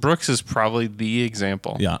 Like Brooks is probably the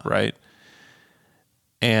example. Yeah. Right.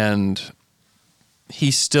 And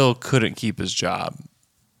he still couldn't keep his job.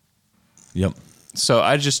 Yep. So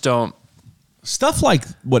I just don't. Stuff like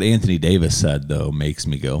what Anthony Davis said, though, makes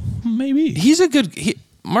me go, maybe.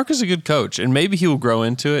 Mark is a good coach, and maybe he will grow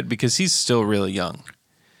into it because he's still really young.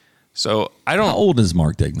 So I don't. How old is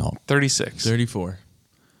Mark Daigneault? 36. 34.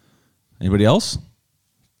 Anybody else?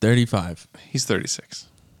 35. He's 36.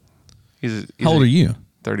 He's How old are you?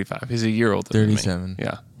 35. He's a year older 37. than me.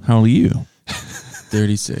 Yeah. How old are you?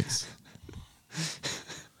 36.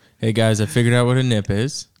 Hey, guys, I figured out what a nip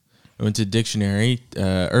is. I went to dictionary,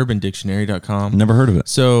 urbandictionary.com. Never heard of it.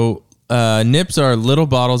 So nips are little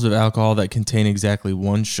bottles of alcohol that contain exactly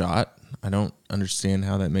one shot. I don't understand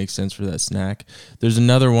how that makes sense for that snack. There's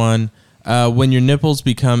another one. When your nipples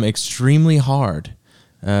become extremely hard.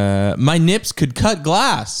 My nips could cut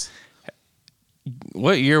glass.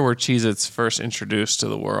 What year were Cheez-Its first introduced to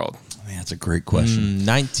the world? Man, that's a great question.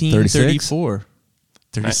 1934.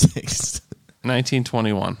 36.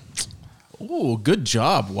 1921. Oh, good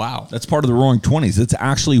job. Wow. That's part of the Roaring Twenties. It's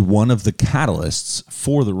actually one of the catalysts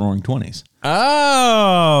for the Roaring Twenties.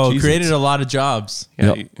 Oh, Cheez-Its. created a lot of jobs.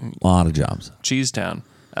 Yeah, Yep. A lot of jobs. Cheese Town.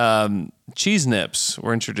 Cheese Nips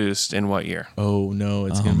were introduced in what year? Oh, no.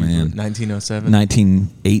 It's going to be man. 1907.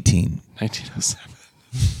 1918. 1907.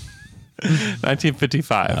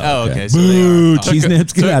 1955. Oh, okay. So Boo, they are. cheese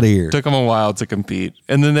nips, get out of here. Took them a while to compete.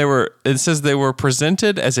 And then it says they were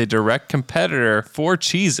presented as a direct competitor for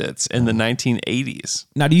Cheez-Its in the 1980s.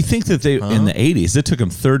 Now, do you think that in the 80s, it took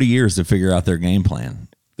them 30 years to figure out their game plan?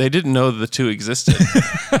 They didn't know the two existed.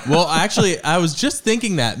 Well, actually, I was just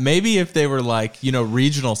thinking that maybe if they were like,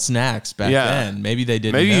 regional snacks back Yeah. then, maybe they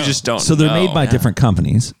didn't Maybe know. you just don't So they're know. made by different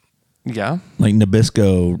companies. Yeah. Like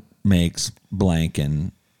Nabisco makes blank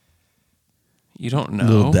and You don't know.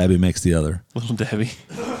 Little Debbie makes the other. Little Debbie.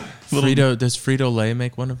 Does Frito-Lay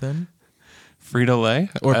make one of them? Frito-Lay?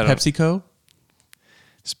 Or I don't- PepsiCo?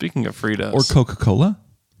 Speaking of Fritos. Or Coca-Cola.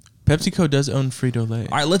 PepsiCo does own Frito-Lay.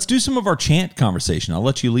 All right, let's do some of our chant conversation. I'll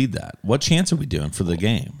let you lead that. What chants are we doing for the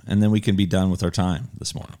game? And then we can be done with our time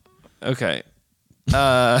this morning. Okay.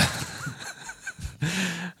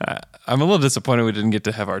 I'm a little disappointed we didn't get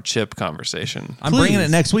to have our chip conversation. I'm bringing it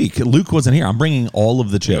next week. Luke wasn't here. I'm bringing all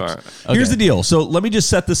of the chips. are. Here's the deal. So let me just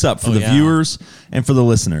set this up for the yeah. viewers and for the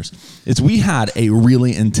listeners. We had a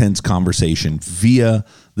really intense conversation via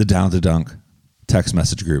the Down to Dunk text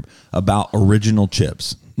message group about original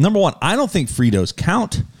chips. Number one, I don't think Fritos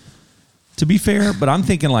count, to be fair, but I'm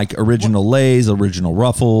thinking like original Lay's, original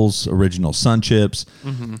Ruffles, original Sun Chips.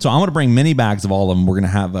 Mm-hmm. So I'm going to bring mini bags of all of them. We're going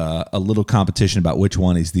to have a little competition about which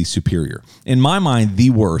one is the superior. In my mind, the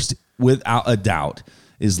worst, without a doubt,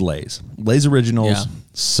 is Lay's. Lay's Originals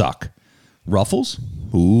suck. Ruffles?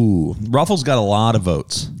 Ooh. Ruffles got a lot of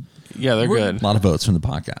votes. Yeah, they're good. A lot of votes from the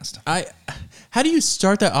podcast. How do you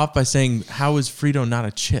start that off by saying, how is Frito not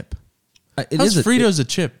a chip? How's Frito's a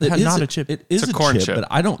chip? Not a chip. It is It's a a corn chip. but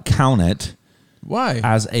I don't count it Why?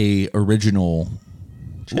 as a original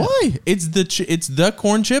chip. Why? It's the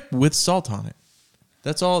corn chip with salt on it.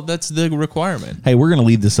 That's all. That's the requirement. Hey, we're going to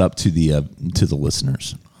leave this up to the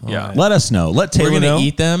listeners. Yeah. Let us know. Let Taylor We're know. gonna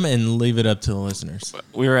eat them and leave it up to the listeners.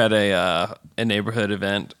 We were at a neighborhood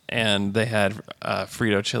event and they had a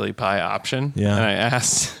Frito chili pie option. Yeah. And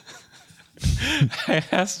I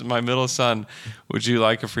asked my middle son, would you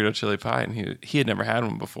like a Frito chili pie? And he had never had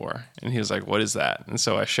one before. And he was like, what is that? And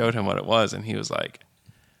so I showed him what it was. And he was like,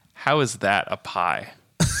 how is that a pie?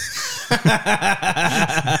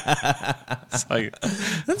 It's like,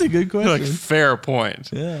 That's a good question. like fair point.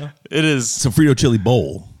 Yeah. It is. It's a Frito chili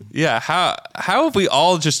bowl. Yeah. How have we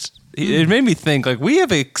all just, it made me think like we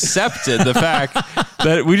have accepted the fact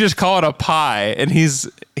that we just call it a pie. And he's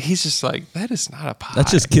just like, that is not a pie.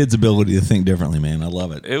 That's just kids' ability to think differently, man. I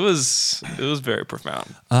love it. It was very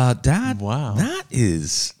profound. Dad, Wow. that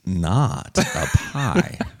is not a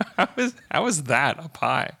pie. How is that a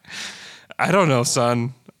pie? I don't know,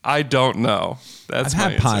 son. I don't know. That's I've my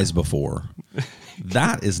had answer. pies before.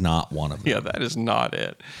 That is not one of them. Yeah, that is not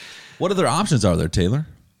it. What other options are there, Taylor?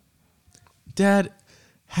 Dad,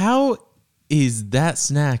 how is that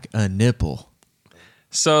snack a nipple?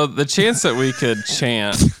 So the chance that we could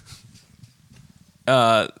chant.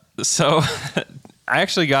 So I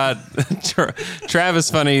actually got Travis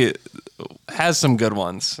Funny has some good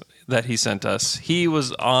ones that he sent us. He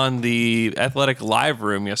was on the Athletic Live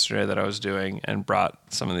Room yesterday that I was doing and brought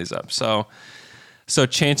some of these up. So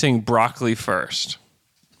chanting broccoli first,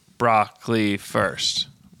 broccoli first,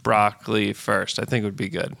 broccoli first, I think would be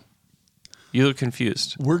good. You look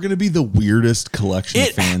confused. We're going to be the weirdest collection of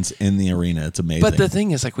fans in the arena. It's amazing. But the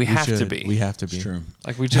thing is, like, we have to should. be. We have to be. It's true.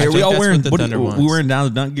 Like, we Hey, just. are we all that's wearing, what the Thunder wants. we wearing down the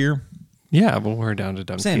dunk gear? Yeah, but we're down to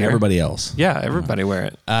dunk. I'm saying gear. everybody else. Yeah, everybody wear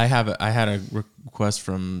it. I had a request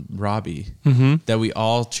from Robbie that we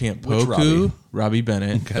all chant Which Poku. Robbie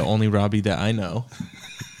Bennett, the only Robbie that I know.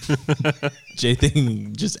 Jay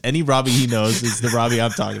thinking just any Robbie he knows is the Robbie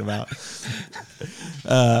I'm talking about.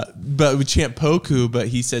 But we chant Poku, but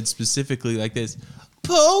he said specifically like this: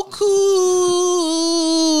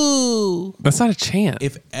 Poku. That's not a chant.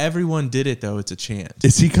 If everyone did it, though, it's a chant.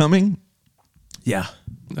 Is he coming? Yeah.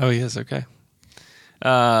 Oh, he is. Okay.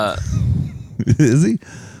 Is he?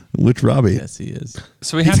 Which Robbie? Yes, he is.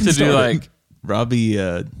 So we have to do started. like Robbie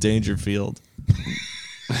Dangerfield.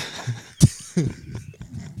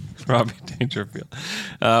 Robbie Dangerfield.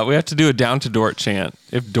 We have to do a down to Dort chant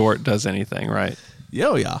if Dort does anything, right?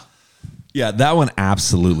 Yo, yeah. Yeah, that one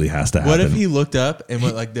absolutely has to happen. What if he looked up and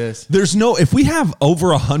went like this? There's no. If we have over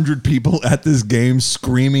 100 people at this game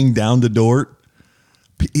screaming down to Dort,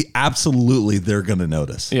 absolutely they're going to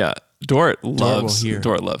notice. Yeah. Dort loves hear.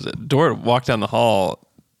 Dort loves it. Dort walked down the hall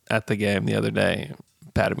at the game the other day,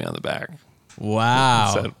 patted me on the back,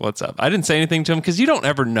 Wow. said, "What's up?" I didn't say anything to him because you don't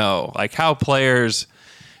ever know like how players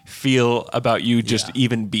feel about you just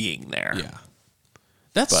even being there. Yeah.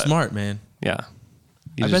 That's But- smart, man. Yeah.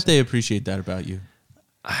 I bet they appreciate that about you.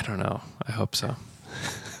 I don't know. I hope so.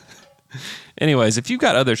 Anyways, if you've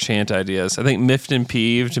got other chant ideas, I think miffed and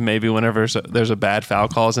peeved, maybe whenever there's a bad foul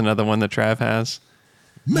call is another one that Trav has.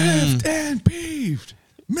 Miffed and peeved.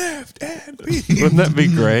 Miffed and peeved. Wouldn't that be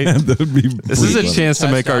great? That'd be This is a chance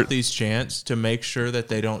to make our these chants to make sure that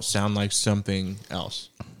they don't sound like something else.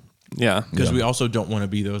 yeah. Because we also don't want to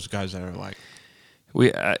be those guys that are like,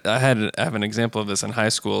 I have an example of this in high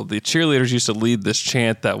school. The cheerleaders used to lead this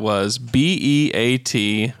chant that was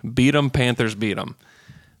BEAT, beat 'em Panthers beat 'em.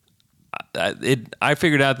 I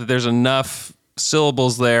figured out that there's enough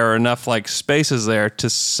syllables there, or enough like spaces there to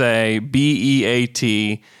say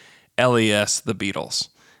BEAT LES the Beatles.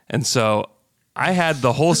 And so I had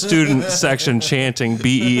the whole student section chanting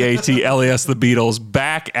BEAT LES the Beatles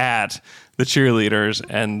back at the cheerleaders,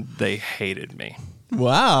 and they hated me.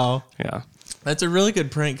 wow. Yeah. That's a really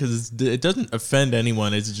good prank because it doesn't offend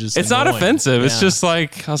anyone. It's just It's not annoying. offensive. It's Yeah. just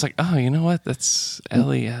like I was like, oh, you know what? That's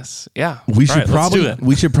LES. Yeah, We should All right, let's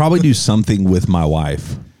do probably it. do something with my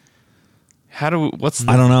wife. How do we, what's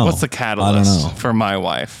the, I don't know. What's the I don't catalyst know. for my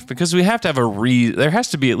wife? Because we have to have a there has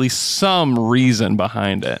to be at least some reason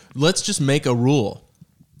behind it. Let's just make a rule.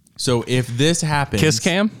 So if this happens, Kiss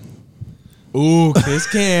cam. Ooh, kiss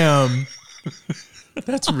cam.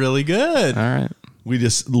 That's really good. All right. We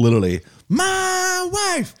just literally my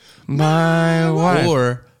wife. My wife.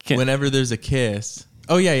 Or Can- whenever there's a kiss.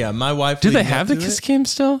 Oh yeah. My wife. Do they leading have up the to kiss it, cam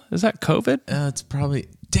still? Is that COVID? It's probably.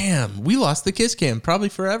 Damn, we lost the kiss cam. Probably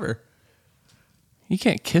forever. You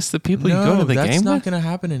can't kiss the people you go to the that's game not with. going to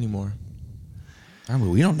happen anymore. I mean,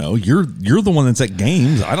 we don't know. You're the one that's at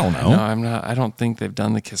games. I don't know. No, I'm not. I don't think they've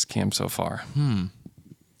done the kiss cam so far.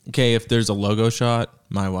 Okay, if there's a logo shot,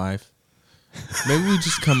 my wife. Maybe we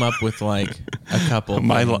just come up with like a couple.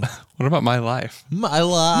 What about my life? My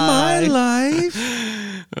life.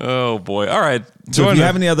 life. Oh boy! All right. So if you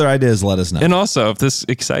have any other ideas, let us know. And also, if this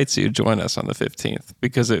excites you, join us on the 15th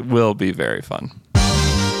because it will be very fun.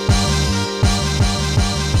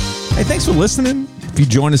 Hey, thanks for listening. If you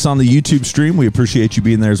join us on the YouTube stream, we appreciate you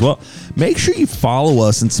being there as well. Make sure you follow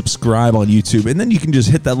us and subscribe on YouTube, and then you can just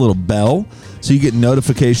hit that little bell so you get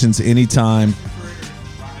notifications anytime.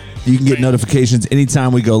 You can get notifications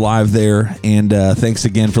anytime we go live there. And thanks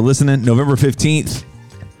again for listening. November 15th,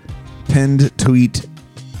 pinned tweet,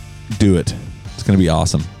 do it. It's going to be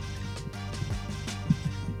awesome.